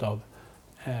form av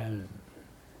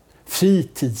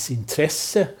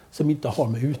fritidsintresse som inte har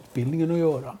med utbildningen att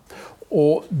göra.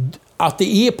 Och att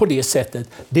det är på det sättet,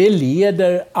 det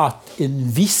leder att en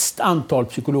visst antal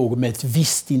psykologer med ett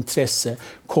visst intresse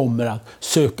kommer att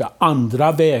söka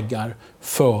andra vägar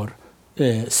för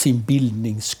sin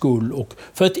bildnings skull och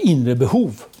för ett inre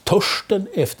behov, törsten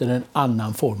efter en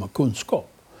annan form av kunskap.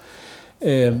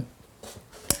 Det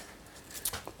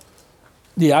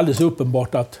är alldeles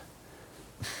uppenbart att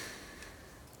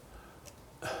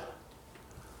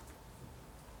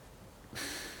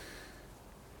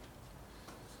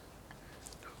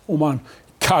om man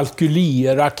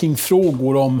kalkylerar kring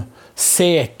frågor om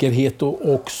säkerhet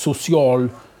och social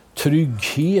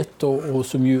trygghet och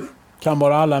som ju kan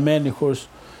vara alla människors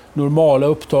normala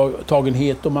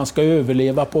upptagenhet och man ska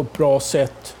överleva på ett bra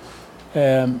sätt,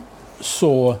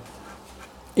 så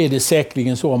är det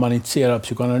säkerligen så om man är intresserad av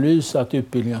psykoanalys att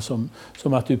utbildningar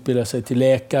som att utbilda sig till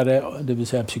läkare, det vill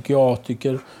säga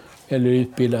psykiatriker, eller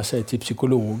utbilda sig till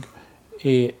psykolog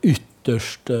är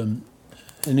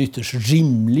en ytterst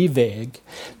rimlig väg.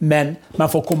 Men man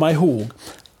får komma ihåg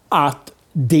att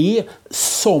det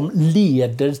som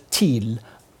leder till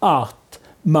att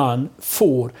man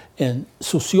får en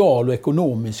social och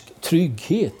ekonomisk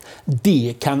trygghet,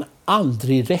 det kan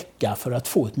aldrig räcka för att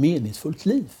få ett meningsfullt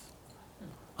liv.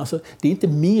 Alltså, det är inte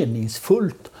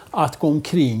meningsfullt att gå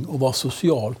omkring och vara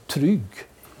socialt trygg.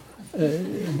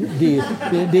 Det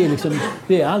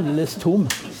är alldeles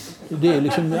tomt. Det är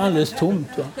liksom alldeles tomt.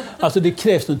 Va? Alltså det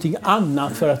krävs någonting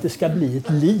annat för att det ska bli ett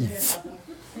liv.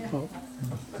 Ja.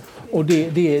 Och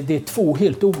det är två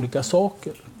helt olika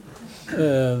saker.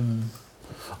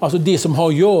 Alltså det som har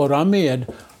att göra med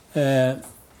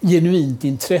genuint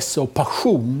intresse och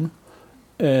passion,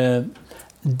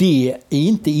 det är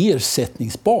inte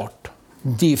ersättningsbart.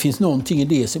 Det finns någonting i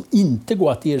det som inte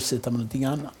går att ersätta med någonting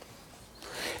annat.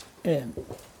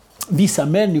 Vissa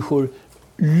människor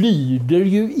lyder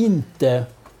ju inte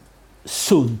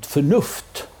sunt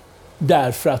förnuft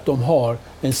därför att de har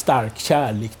en stark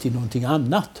kärlek till någonting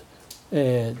annat.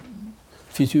 Det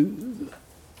finns ju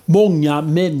många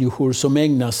människor som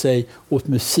ägnar sig åt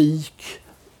musik,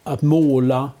 att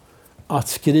måla, att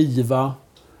skriva,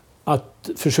 att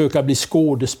försöka bli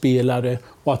skådespelare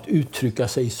och att uttrycka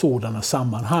sig i sådana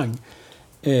sammanhang.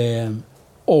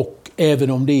 Och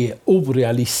även om det är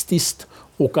orealistiskt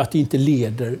och att det inte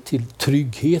leder till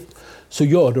trygghet, så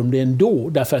gör de det ändå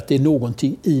därför att det är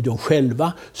någonting i dem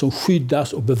själva som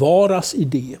skyddas och bevaras i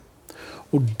det.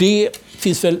 Och det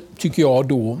finns väl, tycker jag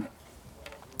då,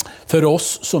 för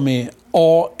oss som är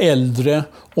A, äldre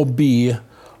och B,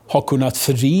 har kunnat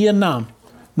förena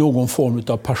någon form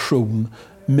av passion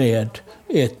med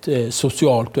ett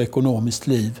socialt och ekonomiskt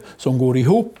liv som går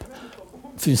ihop,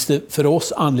 finns det för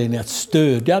oss anledning att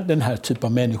stödja den här typen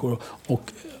av människor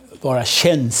och vara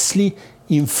känslig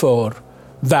inför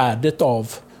värdet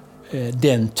av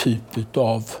den typen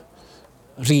av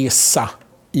resa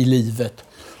i livet.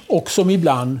 Och som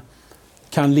ibland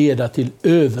kan leda till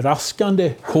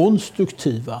överraskande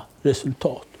konstruktiva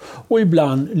resultat. Och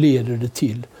ibland leder det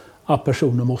till att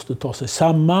personer måste ta sig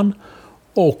samman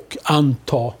och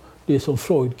anta det som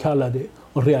Freud kallade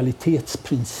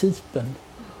realitetsprincipen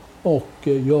och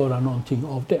göra någonting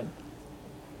av den.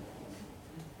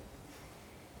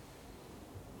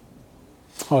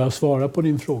 Har jag svarat på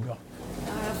din fråga? Ja,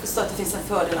 jag förstår att det finns en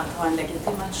fördel att ha en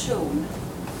legitimation.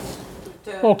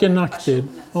 Och en nackdel.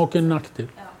 Och en nackdel.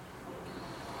 Ja.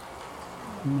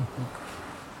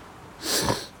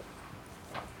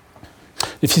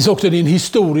 Det finns också en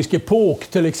historisk epok,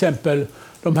 till exempel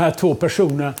de här två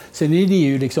personerna. Sen är det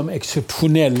ju liksom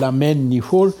exceptionella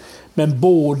människor, men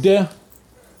både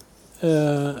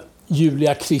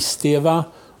Julia Kristeva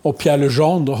och Pierre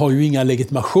Legendre har ju inga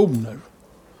legitimationer.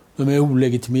 De är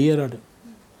olegitimerade.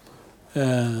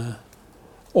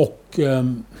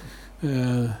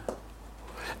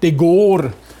 Det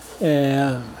går...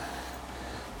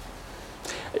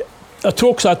 jag tror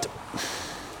också att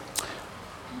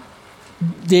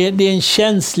det är en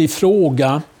känslig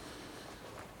fråga.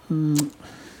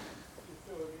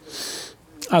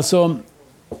 Alltså...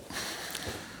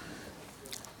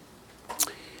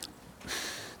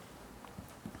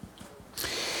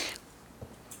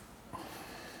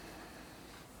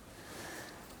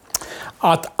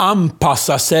 att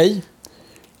anpassa sig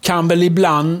kan väl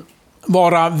ibland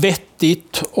vara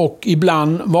vettigt och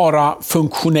ibland vara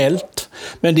funktionellt.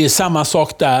 Men det är samma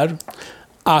sak där.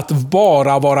 Att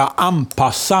bara vara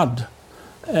anpassad,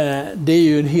 det är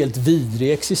ju en helt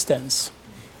vidrig existens.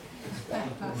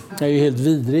 Det är ju helt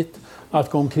vidrigt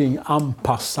att gå omkring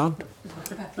anpassad.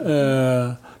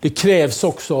 Det krävs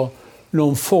också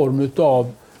någon form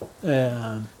av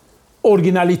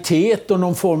originalitet och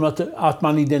någon form av att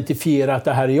man identifierar att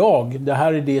det här är jag. Det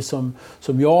här är det som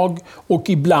jag. Och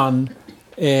ibland,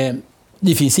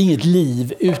 det finns inget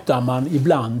liv utan man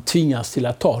ibland tvingas till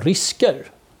att ta risker.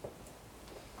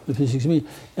 Det finns liksom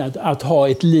att ha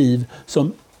ett liv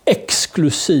som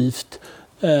exklusivt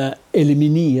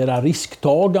eliminerar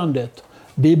risktagandet.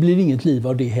 Det blir inget liv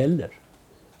av det heller.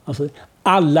 Alltså,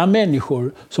 alla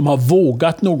människor som har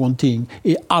vågat någonting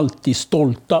är alltid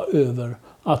stolta över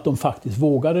att de faktiskt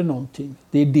vågade någonting.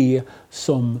 Det är det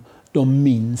som de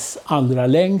minns allra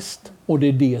längst och det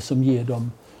är det som ger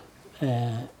dem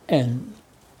en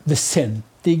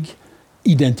väsentlig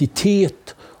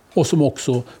identitet och som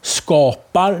också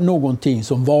skapar någonting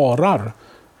som varar.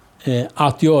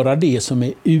 Att göra det som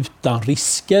är utan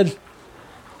risker,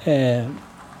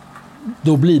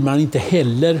 då blir man inte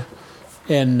heller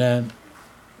en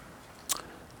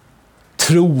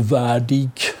trovärdig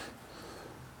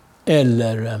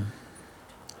eller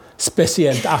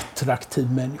speciellt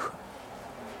attraktiv människa.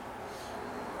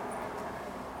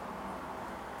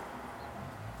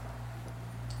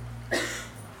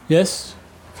 Yes,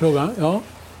 fråga? Ja,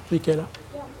 Mikaela?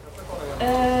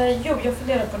 Jo, jag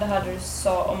funderar på det här du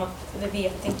sa om att vi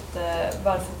vet inte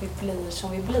varför vi blir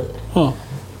som vi blir. Ja.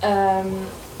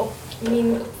 Och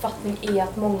min uppfattning är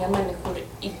att många människor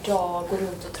idag går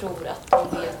runt och tror att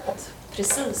de vet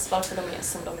precis varför de är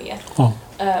som de är. Ja.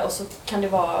 Och så kan det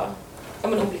vara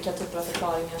olika typer av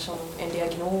förklaringar som en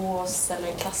diagnos eller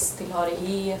en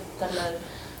klasstillhörighet eller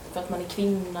för att man är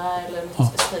kvinna eller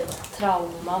något specifikt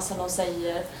trauma som de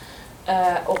säger.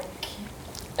 Och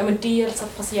dels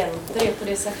att patienter är på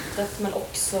det sättet, men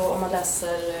också om man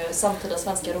läser samtida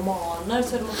svenska romaner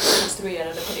så är de också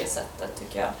konstruerade på det sättet,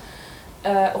 tycker jag.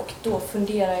 Och då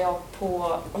funderar jag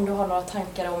på om du har några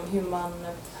tankar om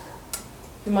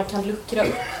hur man kan luckra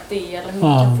upp det eller hur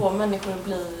man kan få människor att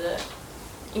bli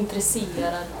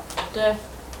intresserade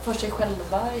för sig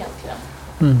själva egentligen.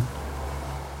 Mm.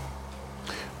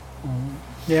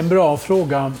 Det är en bra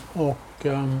fråga och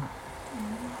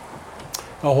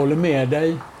jag håller med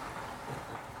dig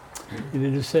i det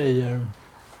du säger.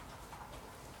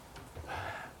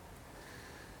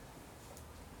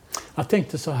 Jag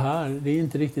tänkte så här, det är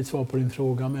inte riktigt svar på din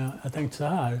fråga, men jag tänkte så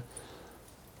här.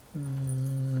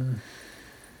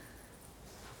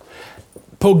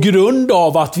 På grund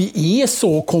av att vi är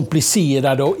så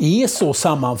komplicerade och är så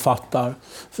sammanfattar,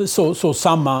 så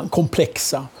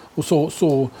komplexa och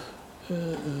så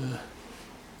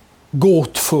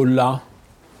gåtfulla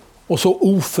och så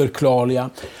oförklarliga.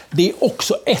 Det är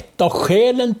också ett av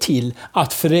skälen till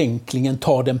att förenklingen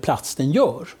tar den plats den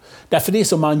gör. Därför det är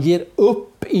som man ger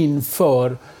upp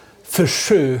inför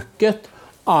försöket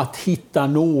att hitta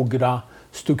några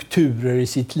strukturer i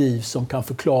sitt liv som kan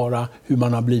förklara hur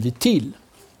man har blivit till.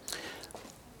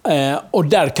 Och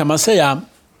där kan man säga,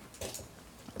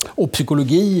 och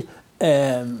psykologi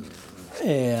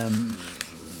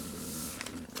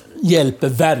hjälper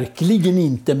verkligen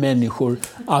inte människor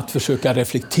att försöka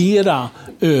reflektera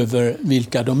över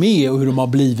vilka de är och hur de har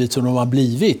blivit som de har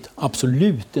blivit.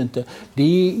 Absolut inte.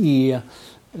 Det är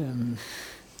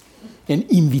en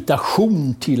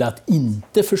invitation till att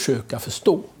inte försöka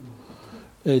förstå.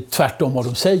 Tvärtom vad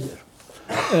de säger.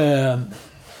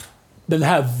 Den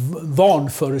här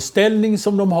vanföreställning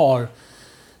som de har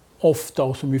ofta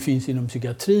och som ju finns inom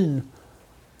psykiatrin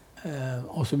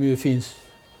och som ju finns,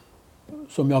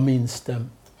 som jag minns det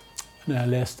när jag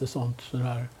läste sånt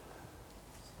här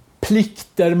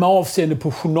plikter med avseende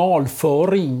på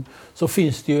journalföring, så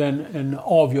finns det ju en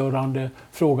avgörande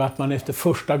fråga att man efter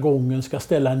första gången ska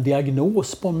ställa en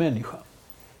diagnos på en människa.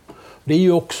 Det är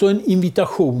ju också en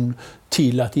invitation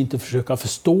till att inte försöka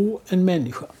förstå en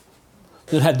människa.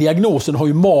 Den här diagnosen har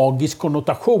ju magisk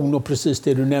konnotation och precis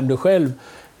det du nämnde själv,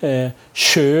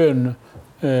 kön,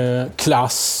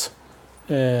 klass,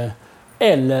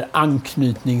 eller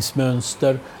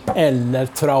anknytningsmönster eller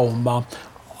trauma.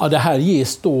 Ja, det här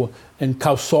ges då en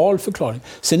kausal förklaring.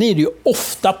 Sen är det ju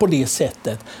ofta på det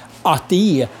sättet att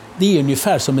det är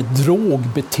ungefär som ett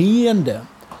drogbeteende.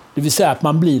 Det vill säga att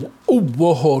man blir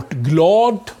oerhört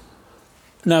glad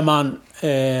när man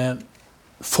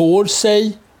får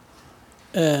sig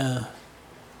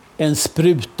en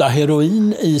spruta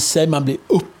heroin i sig. Man blir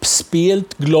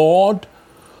uppspelt glad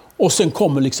Och sen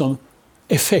kommer liksom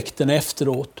effekten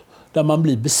efteråt där man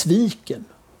blir besviken.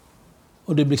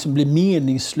 Och det liksom blir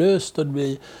meningslöst och det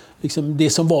blir liksom det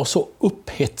som var så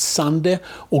upphetsande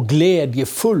och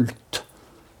glädjefullt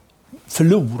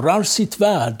förlorar sitt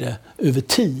värde över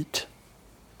tid.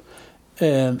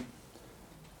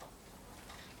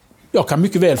 Jag kan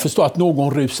mycket väl förstå att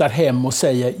någon rusar hem och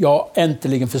säger jag har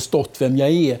äntligen förstått vem jag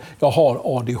är. Jag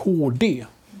har ADHD.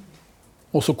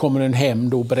 Och så kommer den hem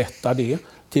då och berättar det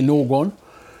till någon.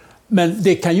 Men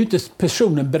det kan ju inte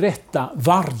personen berätta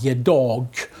varje dag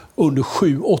under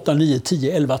 7, 8, 9,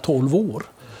 10, 11, 12 år.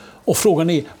 Och frågan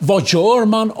är, vad gör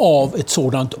man av ett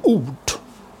sådant ord?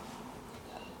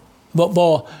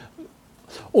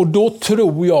 Och då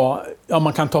tror jag,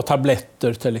 man kan ta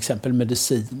tabletter till exempel,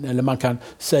 medicin. Eller man kan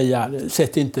säga,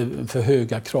 sätt inte för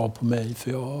höga krav på mig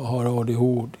för jag har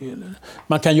ADHD. Eller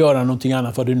man kan göra någonting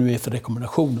annat, vad det nu är för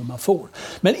rekommendationer man får.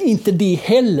 Men inte det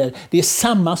heller, det är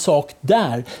samma sak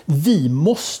där. Vi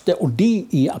måste, och det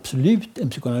är absolut en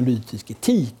psykoanalytisk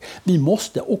etik, vi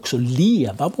måste också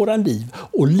leva våra liv.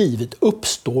 Och livet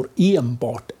uppstår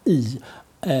enbart i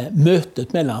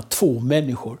mötet mellan två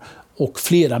människor. Och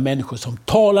flera människor som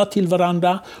talar till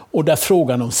varandra och där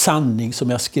frågan om sanning som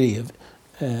jag skrev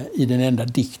i den enda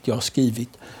dikt jag har skrivit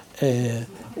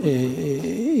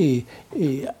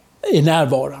är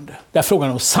närvarande. Där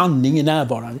frågan om sanning är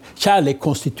närvarande. Kärlek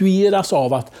konstitueras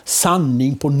av att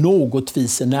sanning på något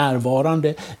vis är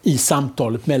närvarande i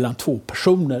samtalet mellan två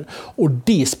personer. Och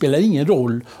det spelar ingen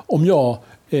roll om jag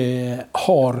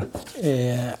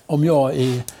om jag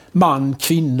är man,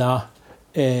 kvinna,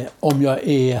 om jag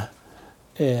är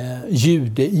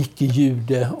jude,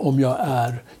 icke-jude, om jag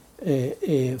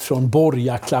är från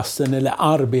borgarklassen eller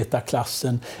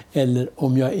arbetarklassen, eller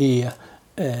om jag är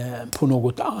på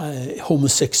något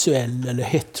homosexuell eller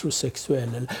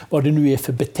heterosexuell, eller vad det nu är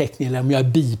för beteckning, eller om jag är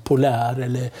bipolär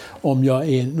eller om jag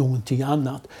är någonting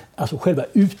annat. Alltså själva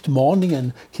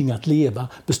utmaningen kring att leva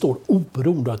består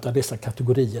oberoende av dessa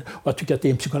kategorier. Och jag tycker att det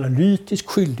är en psykoanalytisk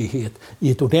skyldighet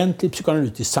i ett ordentligt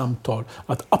psykoanalytiskt samtal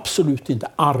att absolut inte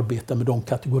arbeta med de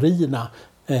kategorierna.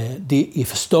 Det är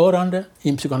förstörande i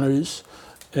en psykoanalys.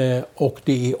 Och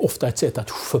det är ofta ett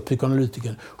sätt för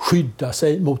psykoanalytikern skydda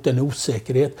sig mot den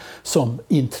osäkerhet som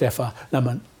inträffar när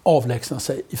man avlägsnar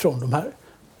sig ifrån de här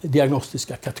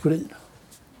diagnostiska kategorierna.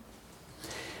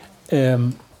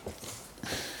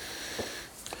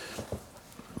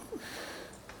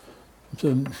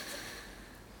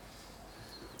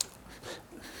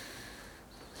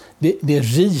 Det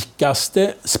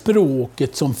rikaste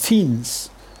språket som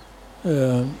finns,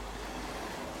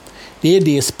 det är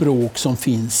det språk som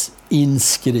finns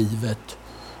inskrivet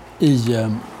i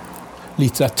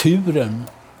litteraturen,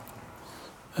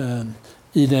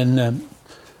 i den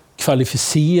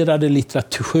kvalificerade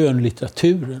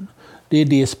skönlitteraturen. Det är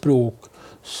det språk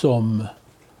som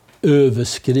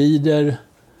överskrider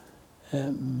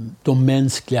de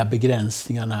mänskliga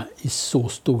begränsningarna i så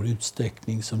stor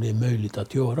utsträckning som det är möjligt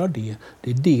att göra det.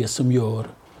 Det är det som gör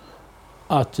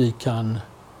att vi kan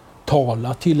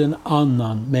tala till en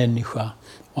annan människa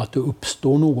och att det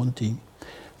uppstår någonting.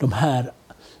 De här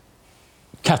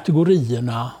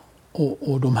kategorierna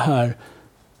och de här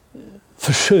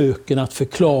försöken att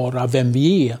förklara vem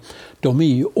vi är, de är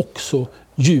ju också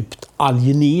djupt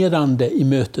alienerande i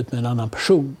mötet med en annan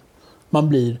person. Man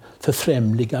blir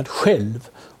förfrämligad själv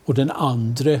och den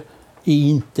andra är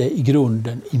inte i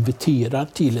grunden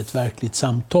inviterad till ett verkligt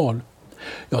samtal.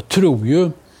 Jag tror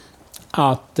ju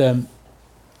att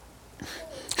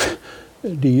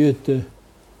det är ju ett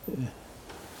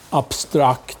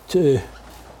abstrakt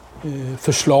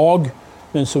förslag,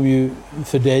 men som ju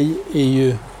för dig är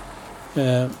ju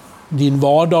din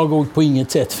vardag och på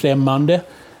inget sätt främmande.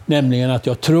 Nämligen att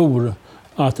jag tror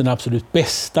att det absolut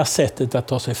bästa sättet att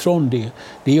ta sig från det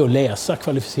är att läsa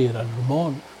kvalificerade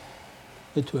romaner.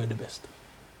 Det tror jag är det bästa.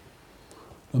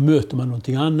 Då möter man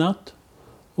någonting annat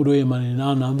och då är man i en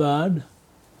annan värld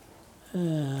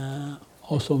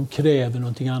och som kräver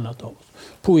någonting annat av oss.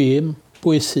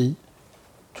 Poesi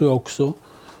tror jag också.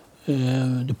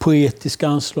 Det poetiska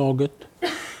anslaget.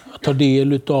 Att ta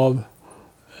del utav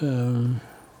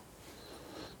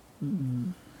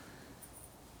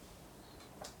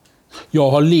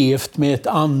jag har levt med ett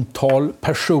antal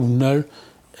personer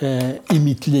i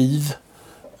mitt liv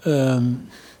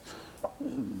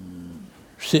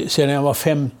sedan jag var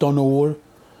 15 år.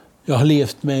 Jag har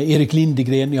levt med Erik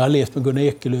Lindegren, jag har levt med Gunnar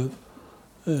Ekelöf,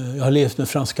 jag har levt med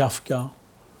Frans Kafka.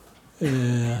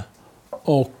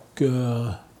 Och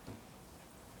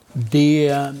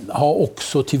det har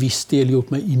också till viss del gjort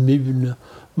mig immun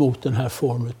mot den här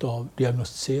formen av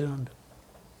diagnostiserande.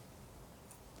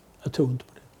 Jag tror inte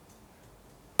på det.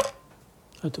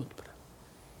 Jag tror inte på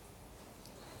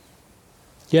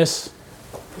det. Yes?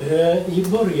 I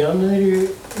början när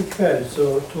du ikväll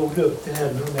så tog du upp det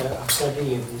här med de här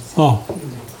akademiska. Ja.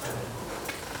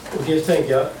 Och det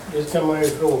tänker jag, det ska man ju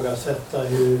ifrågasätta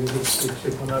hur viktig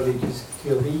psykoanalytisk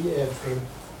teori är för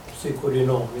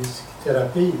psykodynamisk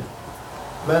terapi.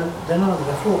 Men den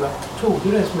andra frågan, tog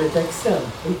du det som ett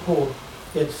exempel på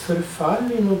ett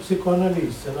förfall inom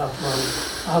psykoanalysen, att man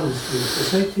ansluter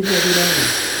sig till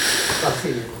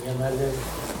evidensbaseringen,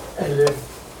 eller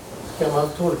ska man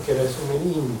tolka det som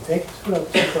en intäkt för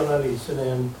att psykoanalysen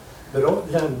är en bra,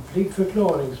 lämplig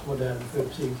förklaringsmodell för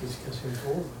psykiska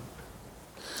symptom?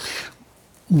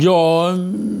 Jag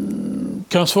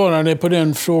kan svara dig på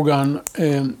den frågan.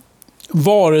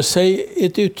 Vare sig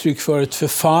ett uttryck för ett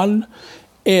förfall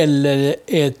eller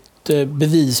ett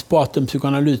bevis på att den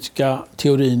psykoanalytiska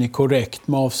teorin är korrekt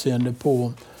med avseende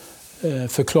på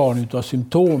förklaring av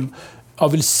symptom. Jag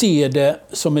vill se det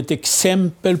som ett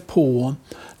exempel på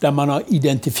där man har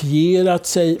identifierat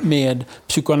sig med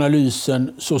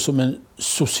psykoanalysen såsom en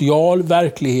social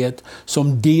verklighet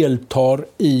som deltar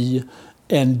i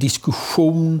en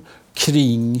diskussion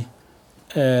kring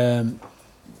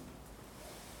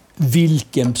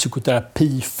vilken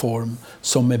psykoterapiform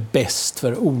som är bäst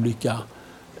för olika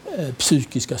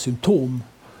psykiska symptom.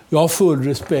 Jag har full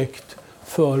respekt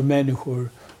för människor,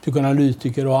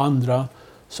 psykoanalytiker och andra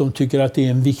som tycker att det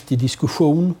är en viktig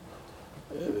diskussion.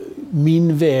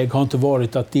 Min väg har inte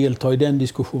varit att delta i den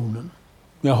diskussionen.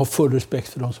 Men jag har full respekt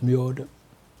för de som gör det.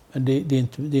 Men det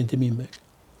är inte min väg.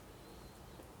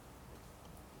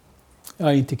 Jag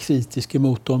är inte kritisk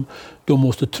emot dem. De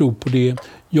måste tro på det.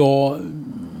 Jag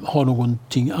har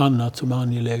någonting annat som är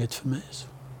angeläget för mig.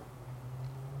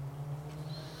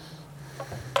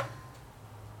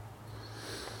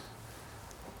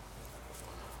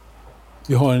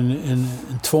 Vi har en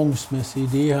tvångsmässig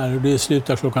idé här och det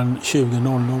slutar klockan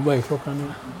 20.00. Vad är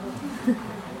klockan nu?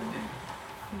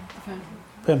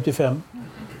 55.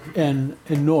 En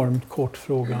enormt kort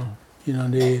fråga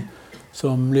innan det är,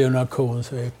 som Leonard Cohen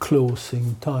säger,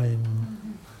 closing time.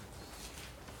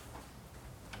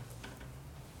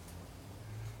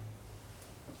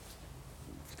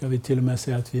 Ska vi till och med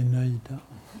säga att vi är nöjda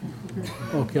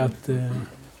och att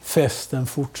festen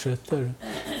fortsätter.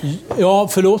 Ja,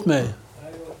 förlåt mig.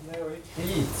 När jag gick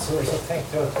hit så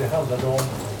tänkte jag att det handlade om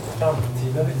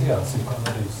framtiden lite grann,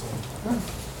 psykoanalysen.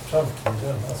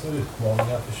 Framtiden, alltså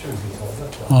utmaningar för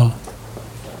 20-talet. Ja.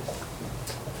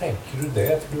 Vad tänker du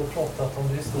där? För du har pratat om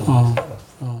det historiska.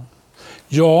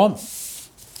 Ja,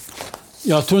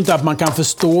 jag tror inte att man kan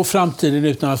förstå framtiden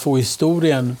utan att få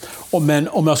historien. Men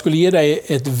om jag skulle ge dig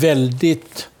ett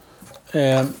väldigt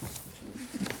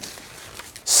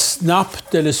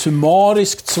snabbt eller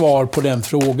summariskt svar på den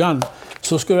frågan,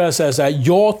 så skulle jag säga så här: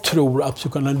 jag tror att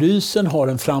psykoanalysen har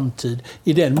en framtid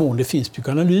i den mån det finns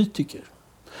psykoanalytiker.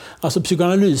 Alltså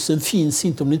psykoanalysen finns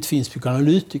inte om det inte finns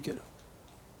psykoanalytiker.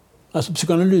 Alltså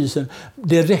psykoanalysen,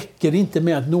 det räcker inte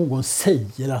med att någon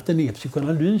säger att den är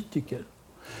psykoanalytiker.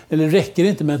 Eller det räcker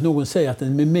inte med att någon säger att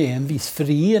den är med i en viss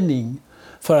förening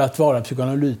för att vara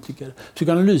psykoanalytiker.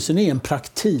 Psykoanalysen är en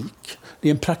praktik. Det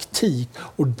är en praktik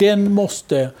och den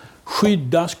måste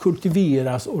skyddas,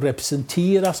 kultiveras och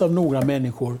representeras av några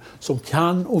människor som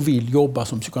kan och vill jobba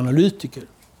som psykoanalytiker.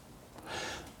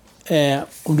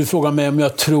 Om du frågar mig om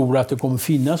jag tror att det kommer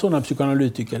finnas sådana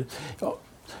psykoanalytiker. Ja,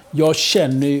 jag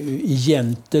känner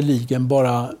egentligen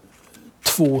bara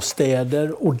 2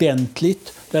 städer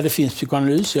ordentligt där det finns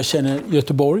psykoanalys. Jag känner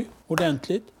Göteborg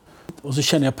ordentligt och så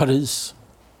känner jag Paris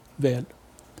väl.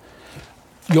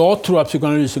 Jag tror att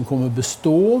psykoanalysen kommer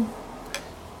bestå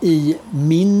i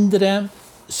mindre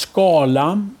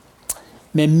skala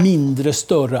med mindre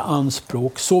större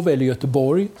anspråk såväl i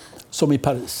Göteborg som i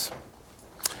Paris.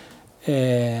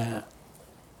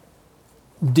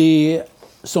 Det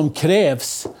som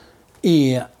krävs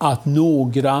är att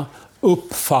några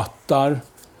uppfattar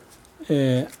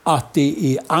att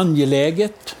det är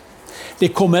angeläget. Det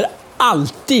kommer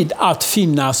alltid att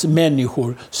finnas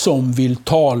människor som vill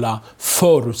tala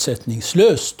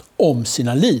förutsättningslöst om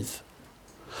sina liv.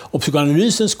 Och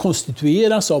psykoanalysen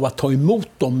konstitueras av att ta emot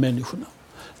de människorna.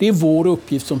 Det är vår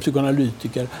uppgift som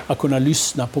psykoanalytiker att kunna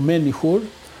lyssna på människor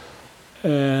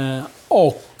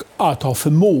och att ha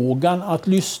förmågan att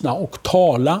lyssna och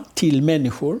tala till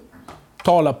människor.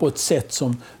 Tala på ett sätt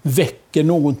som väcker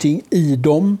någonting i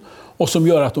dem och som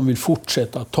gör att de vill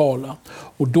fortsätta att tala.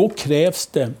 Och då krävs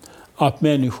det att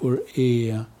människor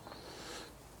är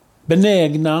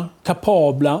benägna,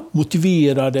 kapabla,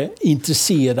 motiverade,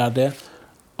 intresserade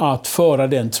att föra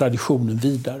den traditionen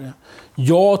vidare.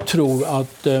 Jag tror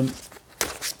att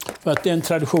för att den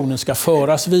traditionen ska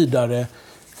föras vidare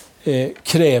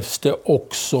krävs det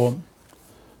också,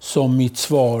 som mitt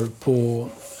svar på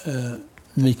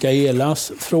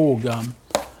Mikaelas fråga,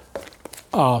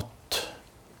 att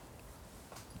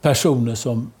personer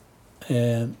som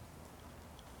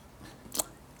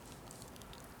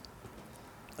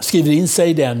skriver in sig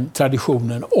i den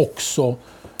traditionen också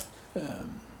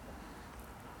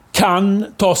kan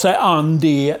ta sig an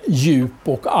det djup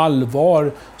och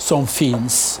allvar som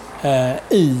finns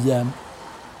i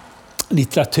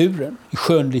litteraturen, i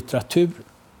skönlitteraturen.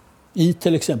 I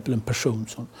till exempel en person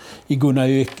som i Gunnar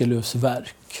Ekelöfs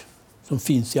verk, som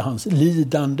finns i hans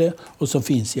lidande och som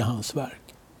finns i hans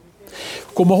verk.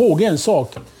 Kom ihåg en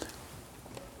sak,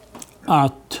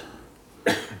 att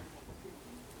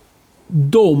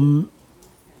de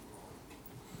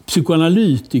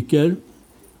psykoanalytiker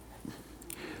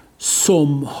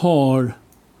som har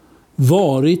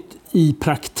varit i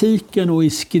praktiken och i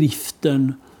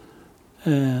skriften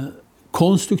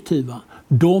konstruktiva,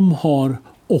 de har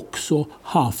också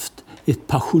haft ett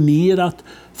passionerat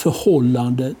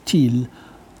förhållande till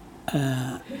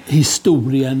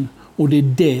historien, och det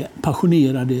är det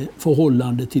passionerade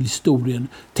förhållande till historien,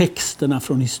 texterna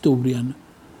från historien,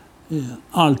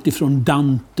 allt ifrån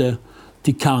Dante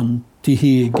till Kant till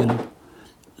Hegel,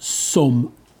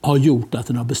 som har gjort att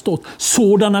den har bestått.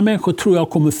 Sådana människor tror jag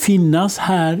kommer finnas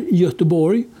här i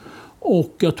Göteborg,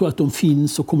 och jag tror att de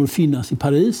finns och kommer finnas i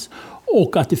Paris,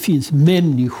 och att det finns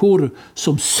människor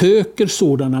som söker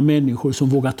sådana människor som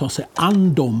vågar ta sig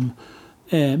an dem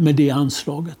med det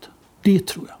anslaget. Det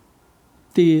tror jag.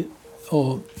 Det,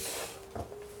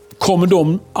 kommer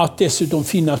de att dessutom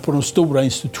finnas på de stora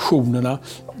institutionerna?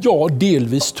 Ja,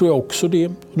 delvis tror jag också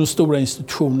det. De stora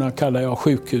institutionerna kallar jag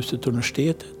sjukhuset och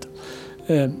universitetet,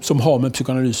 som har med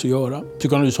psykoanalys att göra.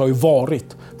 Psykoanalys har ju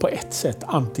varit på ett sätt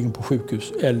antingen på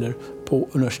sjukhus eller på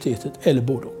universitetet, eller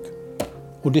både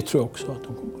och det tror jag också att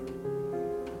de kommer.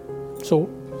 Så,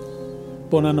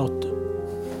 buonanotte.